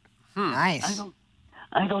 Nice.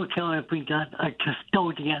 I don't care if we got a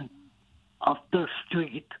custodian off the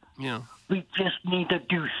street. Yeah. We just need to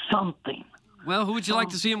do something. Well, who would you like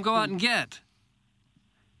to see him go out and get?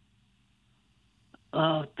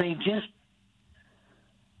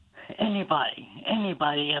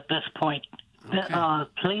 Anybody at this point. Okay.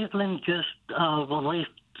 Cleveland just released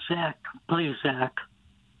Zach. Please, Zach.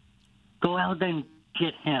 Go out and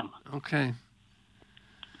get him. Okay.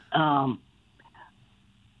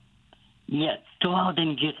 Yeah, go out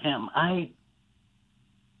and get him.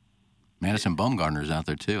 Madison Bumgarner's out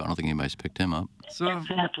there, too. I don't think anybody's picked him up.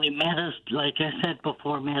 Exactly. Like I said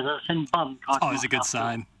before, Madison Bumgarner. Always a good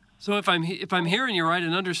sign. So if I'm hearing you right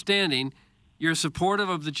and understanding, you're supportive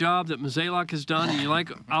of the job that Mozeliak has done, and you like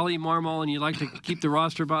Ali Marmol, and you like to keep the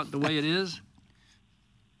roster about the way it is?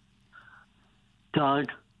 Doug.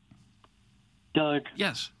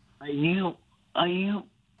 Yes. Are you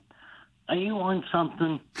on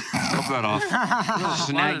something? Rub that off.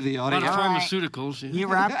 Snag the A lot audio. of pharmaceuticals. You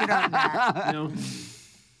wrapped it up, Matt. You know.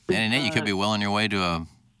 Natty Nate, you could be well on your way to a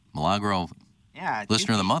Milagro Yeah.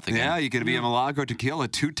 Listener of the Month again. Yeah, you could be a Milagro Tequila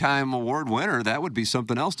 2-time award winner. That would be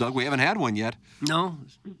something else, Doug. We haven't had one yet. No.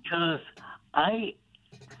 Because like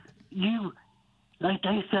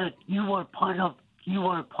I said, you were part of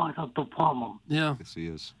the problem. Yeah. Yes, he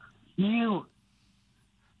is. You,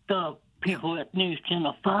 the people at News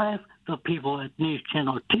Channel 5, the people at News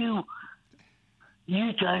Channel 2,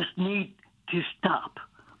 you guys need to stop.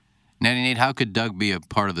 Natty Nate, how could Doug be a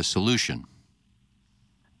part of the solution?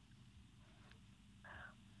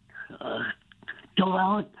 Go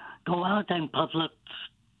out and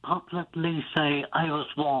publicly say I was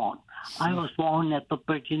wrong. I was wrong at the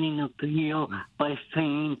beginning of the year by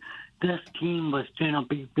saying this team was going to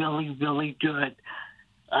be really, really good.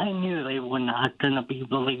 I knew they were not going to be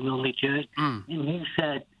really, really good.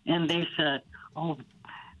 And they said, oh,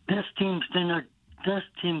 this team's gonna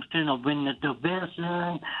win the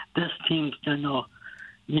division. This team's gonna,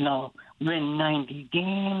 win 90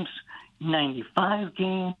 games, 95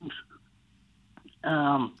 games.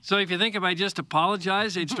 So if you think if I just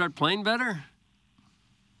apologize, they'd start playing better?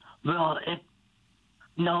 Well,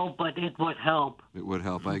 no, but it would help. It would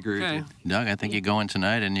help. I agree with you. Doug, I think you go in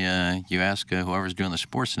tonight and you ask whoever's doing the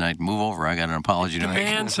sports tonight, move over. I got an apology to make.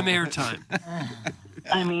 Demand some airtime.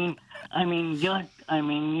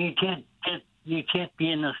 You can't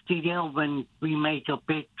be in the studio when we make a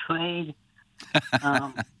big trade,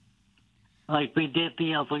 like we did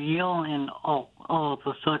the other year, and all of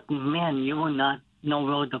a sudden, man, you were not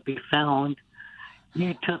nowhere to be found.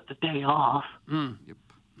 You took the day off. Yep.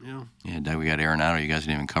 Yeah. Yeah, Doug, we got Aaron out. You guys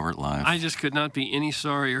didn't even cover it live. I just could not be any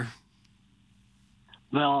sorrier.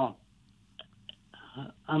 Well,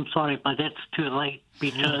 I'm sorry, but it's too late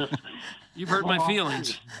because you've hurt my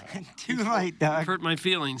feelings. Too late, Doug. You've hurt my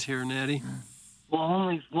feelings here, Natty.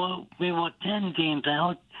 We were 10 games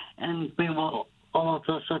out, and we were all of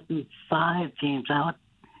a sudden 5 games out,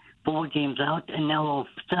 4 games out, and now we're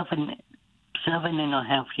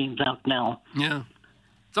 7.5 games out now. Yeah.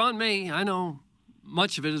 It's on me. I know.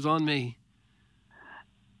 Much of it is on me.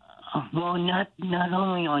 Well, not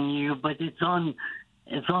only on you, but it's on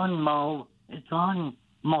Mo, it's on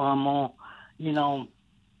Marmo,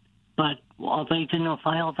 But are they going to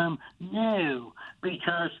file them? No,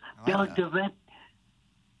 because Doug DeWitt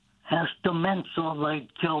has dementia like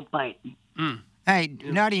Joe Biden. Hey,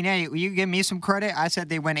 Nutty Nate, will you give me some credit? I said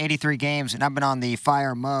they win 83 games, and I've been on the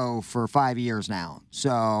Fire Mo for 5 years now.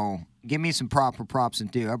 So give me some props and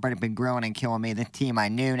due. Everybody been grilling and killing me. The team I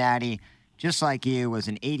knew, Natty, just like you, was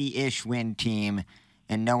an 80-ish win team,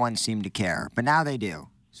 and no one seemed to care. But now they do.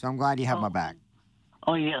 So I'm glad you have my back.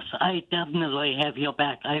 Oh, yes, I definitely have your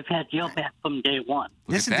back. I've had your back from day one.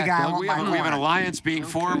 This is the guy I want my corner. We have an alliance being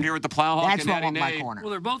formed here with the Plowhawk That's and why I Natty want my Nate. corner. Well,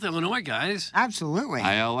 they're both Illinois guys. Absolutely.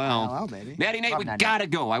 ILL. Baby. Natty Nate, Love we Natty. got to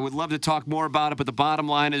go. I would love to talk more about it, but the bottom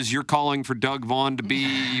line is you're calling for Doug Vaughn to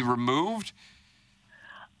be removed?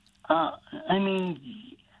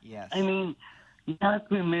 Yes. Not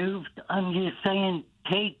removed. I'm just saying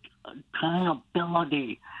take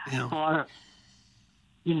accountability for,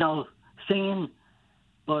 saying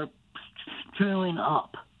or screwing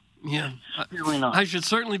up. Yeah. Screwing up. I should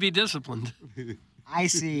certainly be disciplined. I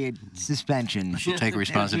see a suspension. You should take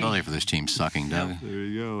responsibility for this team sucking, Doug. There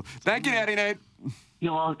you go. Thank you, Natty Nate.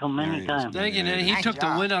 You're welcome many times. Thank you, Natty. He took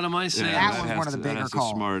the wind out of my sails. That was one of the bigger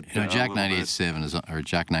calls. Jack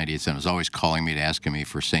 98.7 is always calling me to asking me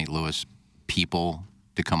for St. Louis people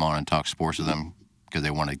to come on and talk sports with them because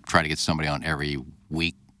they want to try to get somebody on every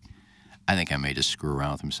week. I think I may just screw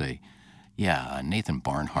around with him and say, Nathan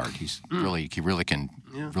Barnhart. He really can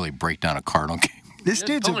break down a Cardinal game. This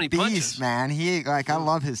dude's a beast, man. I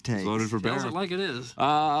love his takes. Voted for Barrett. Tells it like it is.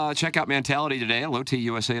 Check out Mentality today at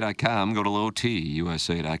lowtusa.com. Go to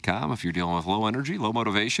lowtusa.com if you're dealing with low energy, low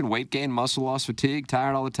motivation, weight gain, muscle loss, fatigue,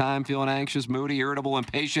 tired all the time, feeling anxious, moody, irritable,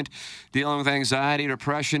 impatient, dealing with anxiety,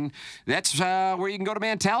 depression. That's where you can go to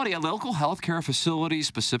Mentality, a local healthcare facility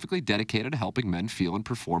specifically dedicated to helping men feel and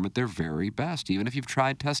perform at their very best. Even if you've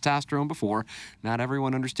tried testosterone before, not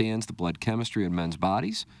everyone understands the blood chemistry in men's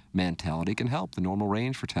bodies. Mentality can help. The normal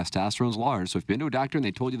range for testosterone is large. So if you've been to a doctor and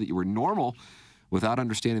they told you that you were normal without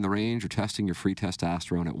understanding the range or testing your free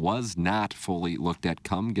testosterone, it was not fully looked at.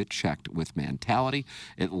 Come get checked with Mentality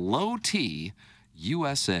at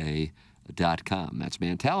lowtusa.com. That's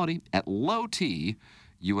Mentality at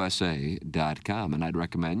lowtusa.com. And I'd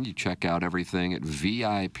recommend you check out everything at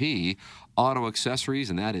VIP Auto Accessories,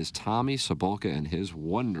 and that is Tommy Sabolka and his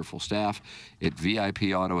wonderful staff at VIP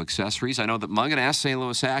Auto Accessories. I know that Mung and S, St.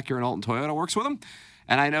 Louis Acura and Alton Toyota works with them,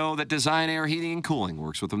 and I know that Design Air Heating and Cooling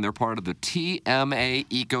works with them. They're part of the TMA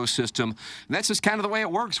ecosystem, and that's just kind of the way it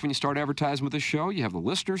works when you start advertising with this show. You have the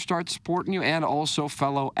listeners start supporting you and also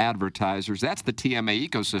fellow advertisers. That's the TMA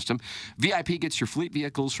ecosystem. VIP gets your fleet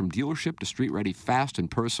vehicles from dealership to street-ready, fast and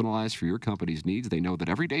personalized for your company's needs. They know that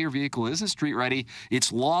every day your vehicle isn't street-ready,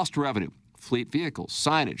 it's lost revenue. Fleet vehicles,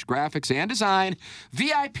 signage, graphics, and design.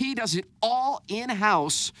 VIP does it all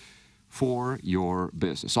in-house for your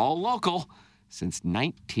business. All local since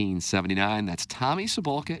 1979. That's Tommy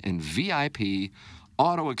Sabolka and VIP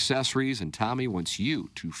Auto Accessories. And Tommy wants you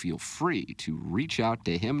to feel free to reach out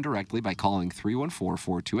to him directly by calling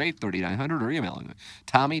 314-428-3900 or emailing him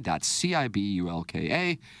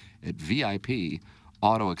Tommy.cibulka@VIPAutoAccessories.com.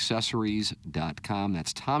 VIPAutoaccessories.com.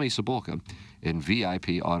 That's Tommy Cebulka in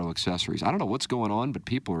VIP Auto Accessories. I don't know what's going on, but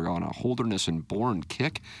people are on a Holderness and Bourne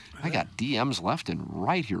kick. I got DMs left and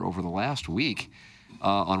right here over the last week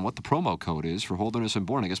on what the promo code is for Holderness and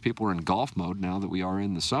Bourne. I guess people are in golf mode now that we are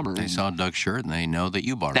in the summer. They saw Doug's shirt, and they know that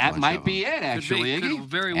you bought a bunch of them. That might be it, actually, Iggy.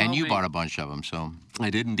 Very well and you be. bought a bunch of them, so. I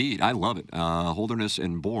did indeed. I love it. Holderness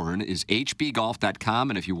and Bourne is hbgolf.com,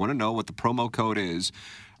 and if you want to know what the promo code is,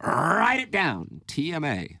 write it down.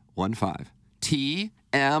 TMA15.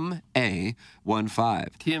 TMA15.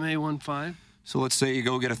 TMA15. So let's say you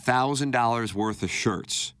go get $1,000 worth of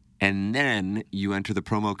shirts, and then you enter the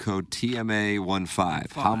promo code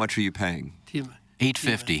TMA15. How much are you paying?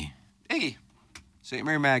 $850. Iggy. St.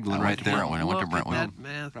 Mary Magdalene right there. Brentwood. I went to Brentwood.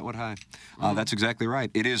 Brentwood High. That's exactly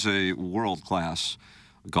right. It is a world-class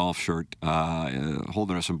golf shirt.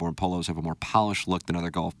 Holderness and Bourne polos have a more polished look than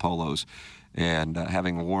other golf polos. And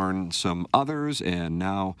having worn some others and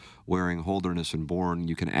now wearing Holderness and Bourne,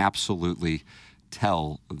 you can absolutely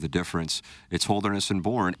tell the difference. It's Holderness and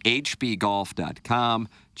Bourne, hbgolf.com.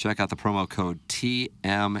 Check out the promo code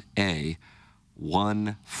TMA15.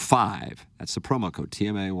 That's the promo code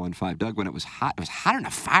TMA15. Doug, when it was hotter than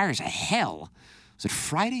a fire as a hell. Was it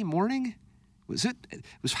Friday morning? It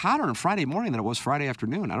was hotter on Friday morning than it was Friday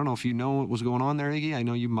afternoon. I don't know if you know what was going on there, Iggy. I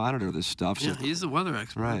know you monitor this stuff. So. Yeah, he's the weather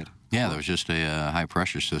expert. Right. Yeah, there was just a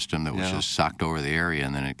high-pressure system that was just socked over the area,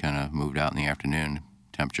 and then it kind of moved out in the afternoon.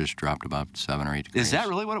 Temperatures dropped about 7 or 8 degrees. Is that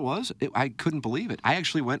really what it was? I couldn't believe it. I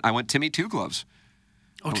went Timmy Two Gloves.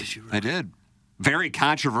 Oh, did you really? I did. Very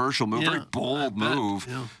controversial move, very bold move.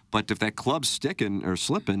 Yeah. But if that club's sticking or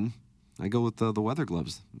slipping, I go with the weather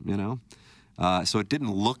gloves, you know? So it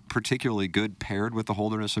didn't look particularly good paired with the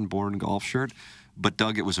Holderness and Bourne golf shirt, but,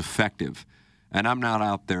 Doug, it was effective. And I'm not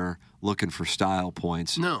out there looking for style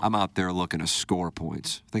points. No. I'm out there looking to score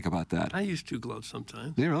points. Think about that. I use 2 gloves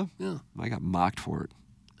sometimes. You really? Yeah. I got mocked for it.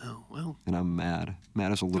 Oh, well. And I'm mad.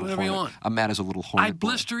 Mad as a little whatever you hornet. want. I'm mad as a little hornet. I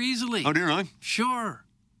blister easily. Oh, do you really? Sure.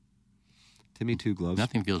 Timmy Two Gloves.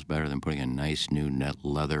 Nothing feels better than putting a nice new net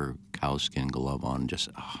leather cowskin glove on. Just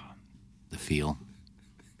the feel.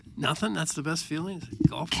 Nothing? That's the best feeling? Is it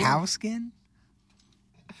golf club? Cowskin?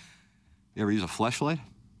 You ever use a fleshlight?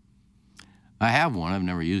 I have one. I've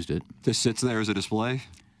never used it. Just sits there as a display?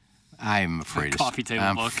 I'm afraid Coffee table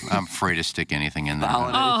I'm, book. I'm afraid to stick anything in there.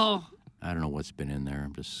 Oh. I don't know what's been in there.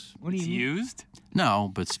 I'm just. What do you used?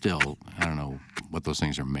 No, but still, I don't know what those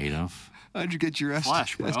things are made of. How'd you get your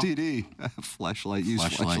Flesh, bro. STD? Fleshlight. Use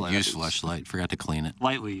fleshlight. Use fleshlight. Forgot to clean it.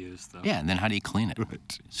 Lightly used, though. Yeah, and then how do you clean it?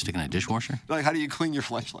 Stick in a dishwasher? Like, how do you clean your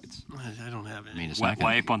fleshlights? I don't have any. I mean, it's Wet not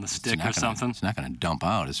gonna, wipe on the it's stick not or gonna- something. It's not going to dump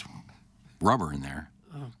out. It's rubber in there.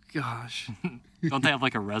 Oh, gosh. Don't they have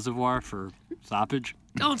like a reservoir for soppage?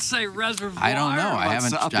 Don't say reservoir. I don't know. I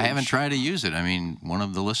About haven't soppage. tried to use it. I mean, one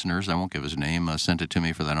of the listeners, I won't give his name, sent it to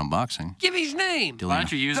me for that unboxing. Give his name. Why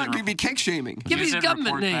don't you use Doug, it? you'd be kink shaming. Give use his it and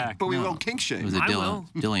government report name. back. But we won't kink It shame. was a I will.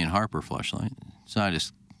 Dillian Harper flashlight. So I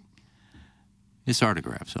just, it's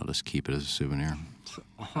autographed, so I'll just keep it as a souvenir.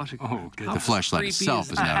 Oh, good. The flashlight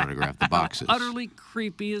itself is not autographed. The box is. Utterly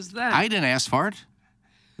creepy as that. I didn't ask for it.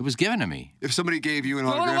 It was given to me. If somebody gave you an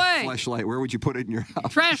Throw it autographed away. fleshlight, where would you put it in your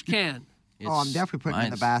house? Trash can. Oh, I'm definitely putting it in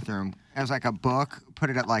the bathroom as like a book. Put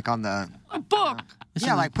it at like on the. A book.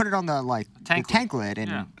 Yeah, like put it on the tank lid and.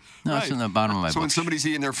 Yeah. No, it's in the bottom of my So when book. somebody's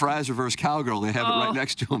eating their fries reverse cowgirl, they have it right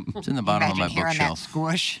next to them. It's in the bottom of my Imagine hearing that bookshelf.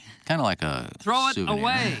 squish. Kind of like a Throw it souvenir.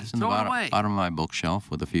 away. It's in the Throw it bottom, away. bottom of my bookshelf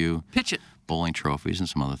with a few Pitch it. bowling trophies and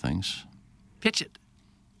some other things. Pitch it.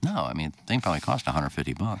 No, I mean, the thing probably cost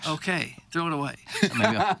 $150. Okay. Throw it away.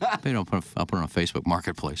 Maybe I'll put it on Facebook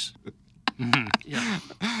Marketplace. Yeah.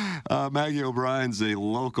 Maggie O'Brien's a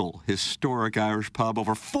local, historic Irish pub.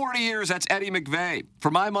 Over 40 years, that's Eddie McVeigh. For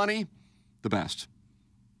my money, the best.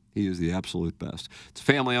 He is the absolute best. It's a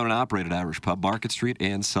family-owned and operated Irish pub, Market Street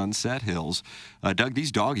and Sunset Hills. Doug,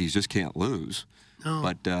 these doggies just can't lose. No.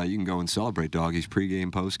 But you can go and celebrate doggies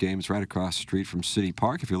pregame, postgame. It's right across the street from City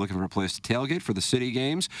Park. If you're looking for a place to tailgate for the city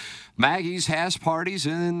games, Maggie's has parties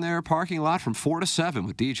in their parking lot from 4 to 7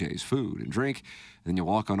 with DJs, food, and drink. Then you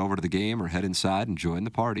walk on over to the game or head inside and join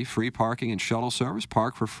the party. Free parking and shuttle service,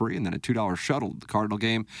 park for free, and then a $2 shuttle to the Cardinal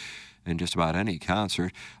game and just about any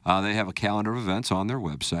concert. They have a calendar of events on their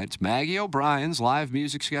website. It's Maggie O'Brien's live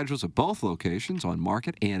music schedules at both locations on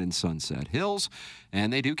Market and in Sunset Hills.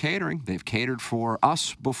 And they do catering. They've catered for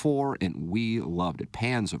us before, and we loved it.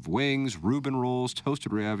 Pans of wings, Reuben rolls,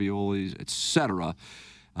 toasted raviolis, etc.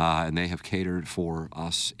 And they have catered for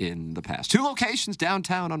us in the past. 2 locations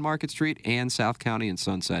downtown on Market Street and South County and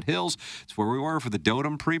Sunset Hills. It's where we were for the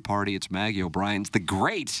Dotem pre-party. It's Maggie O'Brien's The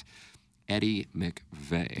Great Eddie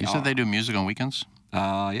McVeigh. You said they do music on weekends?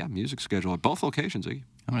 Yeah, music schedule at both locations, Iggy.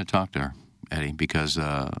 I'm going to talk to her, Eddie, because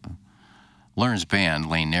Learn's band,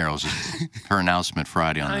 Lane Narrows, her announcement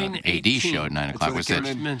Friday on the AD show at 9 o'clock was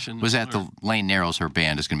that the Lane Narrows, her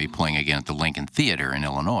band, is going to be playing again at the Lincoln Theater in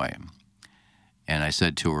Illinois. And I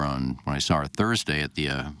said to her when I saw her Thursday at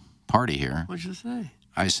the party here. What'd you say?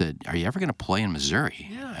 I said, "Are you ever going to play in Missouri?"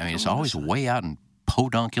 Yeah. I mean, it's always way out in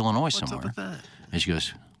Podunk, Illinois What's somewhere. up with that? And she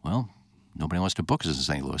goes, "Well, nobody wants to book us in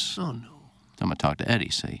St. Louis." Oh, no. So I'm going to talk to Eddie,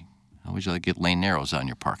 say, "How would you like to get Lane Narrows out in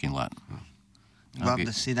your parking lot?" Love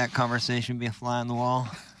to see that conversation be a fly on the wall.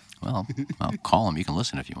 Well, I'll call him. You can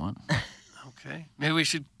listen if you want. Okay. Maybe we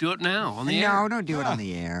should do it now on the air. No, don't do it on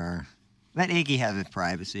the air. Let Iggy have his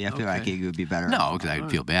privacy. I feel like Iggy would be better. No, because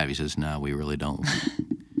I'd feel bad if he says, "No, we really don't."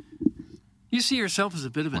 You see yourself as a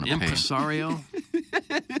bit of an impresario?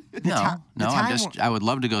 I would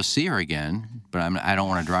love to go see her again, but I don't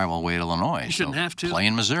want to drive all the way to Illinois. You shouldn't have to. Play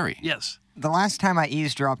in Missouri. Yes. The last time I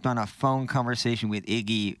eavesdropped on a phone conversation with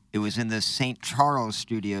Iggy, it was in the St. Charles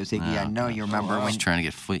studios. Iggy, I know you remember when trying to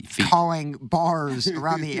get feet. Calling bars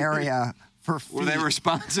around the area for feet. Were they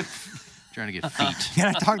responsive? Trying to get feet. Can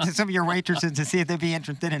I talk to some of your waitresses to see if they'd be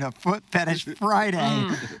interested in a foot fetish Friday?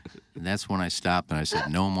 And that's when I stopped and I said,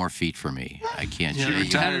 "No more feet for me. I can't." Yeah, Jay,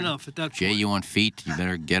 you had enough at that point. Jay, you want feet? You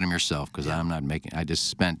better get them yourself because I'm not making. I just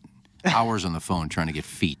spent hours on the phone trying to get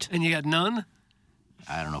feet. And you got none?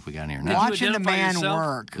 I don't know if we got any or not. Watching the man yourself,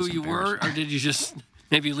 work. who you were, or did you just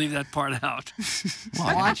maybe leave that part out?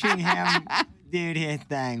 Watching him, dude, his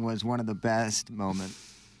thing was one of the best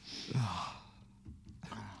moments.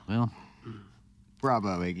 Well,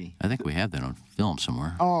 bravo, Iggy. I think we have that on film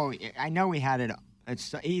somewhere. Oh, I know we had it.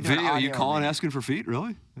 It's either Video, audio you or calling video. asking for feet?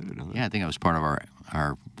 Really? I didn't know that. Yeah, I think that was part of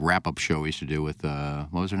our wrap-up show we used to do with,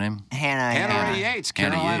 what was her name? Hannah Yates,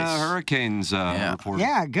 Hannah Carolina Yates. Hurricanes reporter.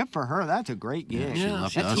 Yeah, good for her. That's a great gig. she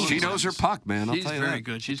loved us. She knows her puck, man. I'll She's tell you very that.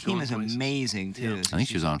 good. She's Team going is places. amazing, too. I think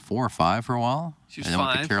she was on 4 or 5 for a while. She was and then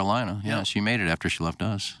went to 5. Carolina. Yeah, Yep. she made it after she left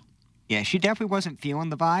us. Yeah, she definitely wasn't feeling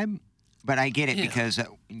the vibe, but I get it Yeah. because,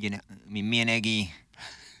 me and Iggy,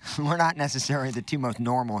 we're not necessarily the two most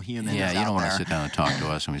normal humans Yeah, you out don't want there. to sit down and talk to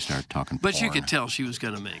us when we start talking But porn. you could tell she was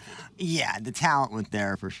going to make it. Yeah, the talent was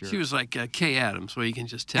there for sure. She was like Kay Adams, where you can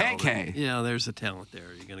just tell. Hey, that, Kay. Yeah, there's the talent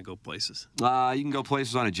there. You're going to go places. You can go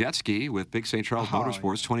places on a jet ski with Big St. Charles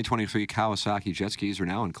Motorsports. 2023 Kawasaki jet skis are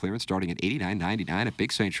now in clearance starting at $89.99 at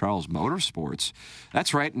Big St. Charles Motorsports.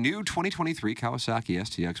 That's right. New 2023 Kawasaki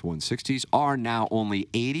STX 160s are now only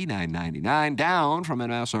 $89.99, down from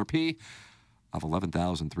MSRP of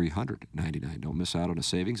 $11,399. Don't miss out on a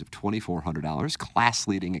savings of $2,400,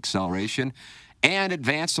 class-leading acceleration, and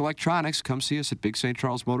advanced electronics. Come see us at Big St.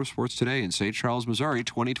 Charles Motorsports today in St. Charles, Missouri.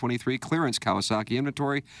 2023 clearance Kawasaki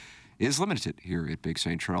inventory is limited here at Big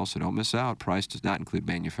St. Charles, so don't miss out. Price does not include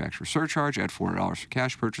manufacturer surcharge. Add $400 for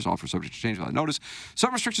cash purchase. Offer subject to change without notice.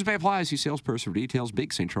 Some restrictions may apply. See salesperson for details.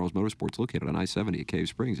 Big St. Charles Motorsports, located on I-70 at Cave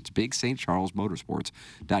Springs. It's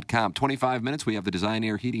BigStCharlesMotorsports.com. 25 minutes. We have the Design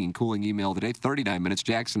Air Heating and Cooling email today. 39 minutes.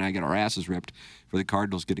 Jackson and I get our asses ripped for the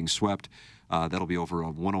Cardinals getting swept. That'll be over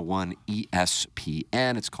on 101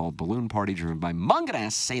 ESPN. It's called Balloon Party, driven by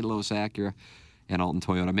Munganess St. Louis Acura and Alton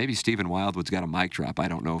Toyota. Maybe Stephen Wildwood's got a mic drop. I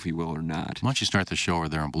don't know if he will or not. Why don't you start the show over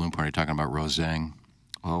there on Balloon Party talking about Rosang?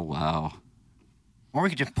 Oh, wow. Or we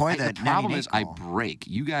could just play that. The problem is I break.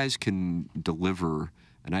 You guys can deliver,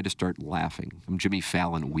 and I just start laughing. I'm Jimmy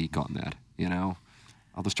Fallon weak on that, you know?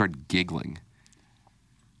 I'll just start giggling.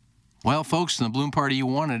 Well, folks, in the Balloon Party, you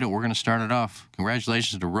wanted it. We're going to start it off.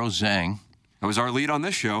 Congratulations to Rosang. That was our lead on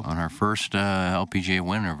this show. On her first LPGA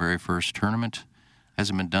win, her very first tournament.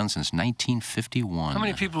 Hasn't been done since 1951. How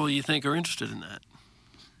many people do you think are interested in that?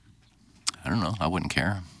 I don't know. I wouldn't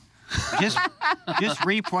care. just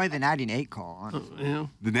replay the 98 call. Yeah.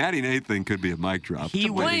 The Natty Nate thing could be a mic drop. He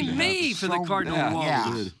Blame me for the Cardinal Wall.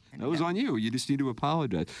 Yeah. That was on you. You just need to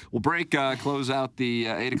apologize. We'll close out the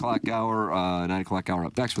 8 o'clock hour, 9 o'clock hour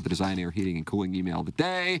up next with the Design Air Heating and Cooling email of the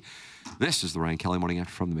day. This is the Ryan Kelly Morning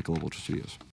After from the Michelob Ultra Studios.